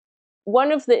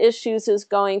 One of the issues is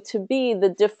going to be the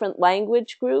different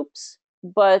language groups,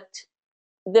 but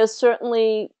there's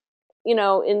certainly,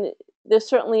 there's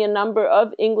certainly a number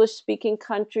of English-speaking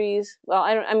countries. Well,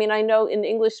 I know in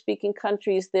English-speaking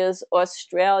countries there's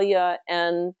Australia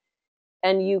and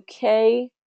UK.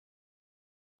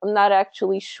 I'm not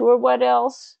actually sure what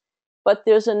else, but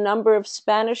there's a number of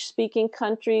Spanish-speaking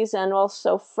countries and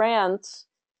also France.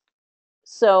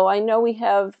 So I know we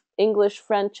have English,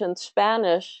 French, and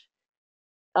Spanish.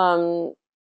 And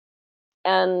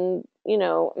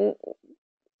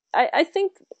I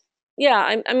think,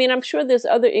 yeah, I'm sure there's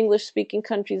other English-speaking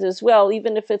countries as well,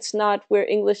 even if it's not where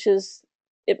English is.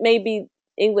 It may be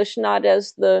English not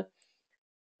as the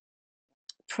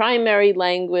primary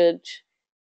language,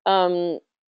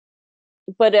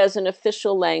 but as an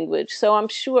official language. So I'm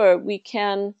sure we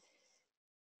can.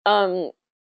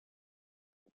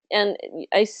 And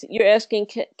you're asking,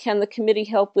 can the committee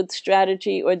help with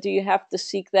strategy, or do you have to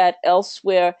seek that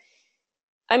elsewhere?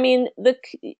 I mean,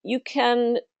 you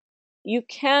can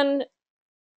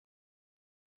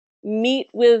meet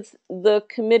with the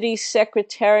committee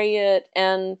secretariat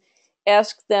and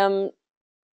ask them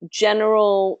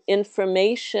general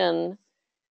information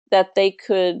that they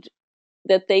could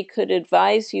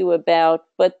advise you about,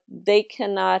 but they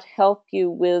cannot help you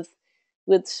with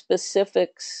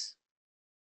specifics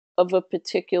of a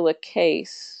particular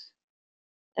case.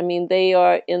 I mean, they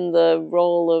are in the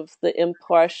role of the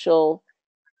impartial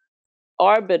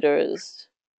arbiters.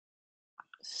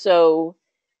 So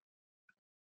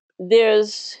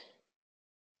there's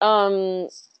I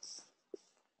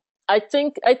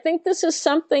think this is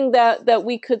something that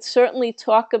we could certainly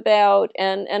talk about,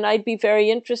 and I'd be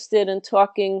very interested in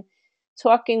talking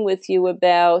with you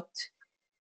about.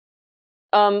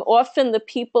 Often the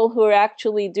people who are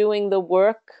actually doing the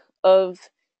work of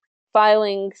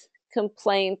filing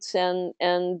complaints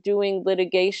and doing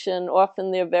litigation,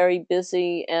 often they're very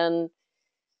busy, and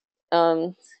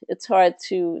it's hard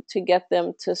to get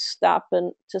them to stop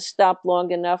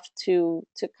long enough to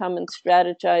come and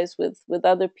strategize with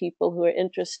other people who are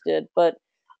interested. But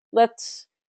let's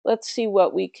see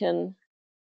what we can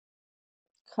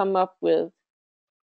come up with.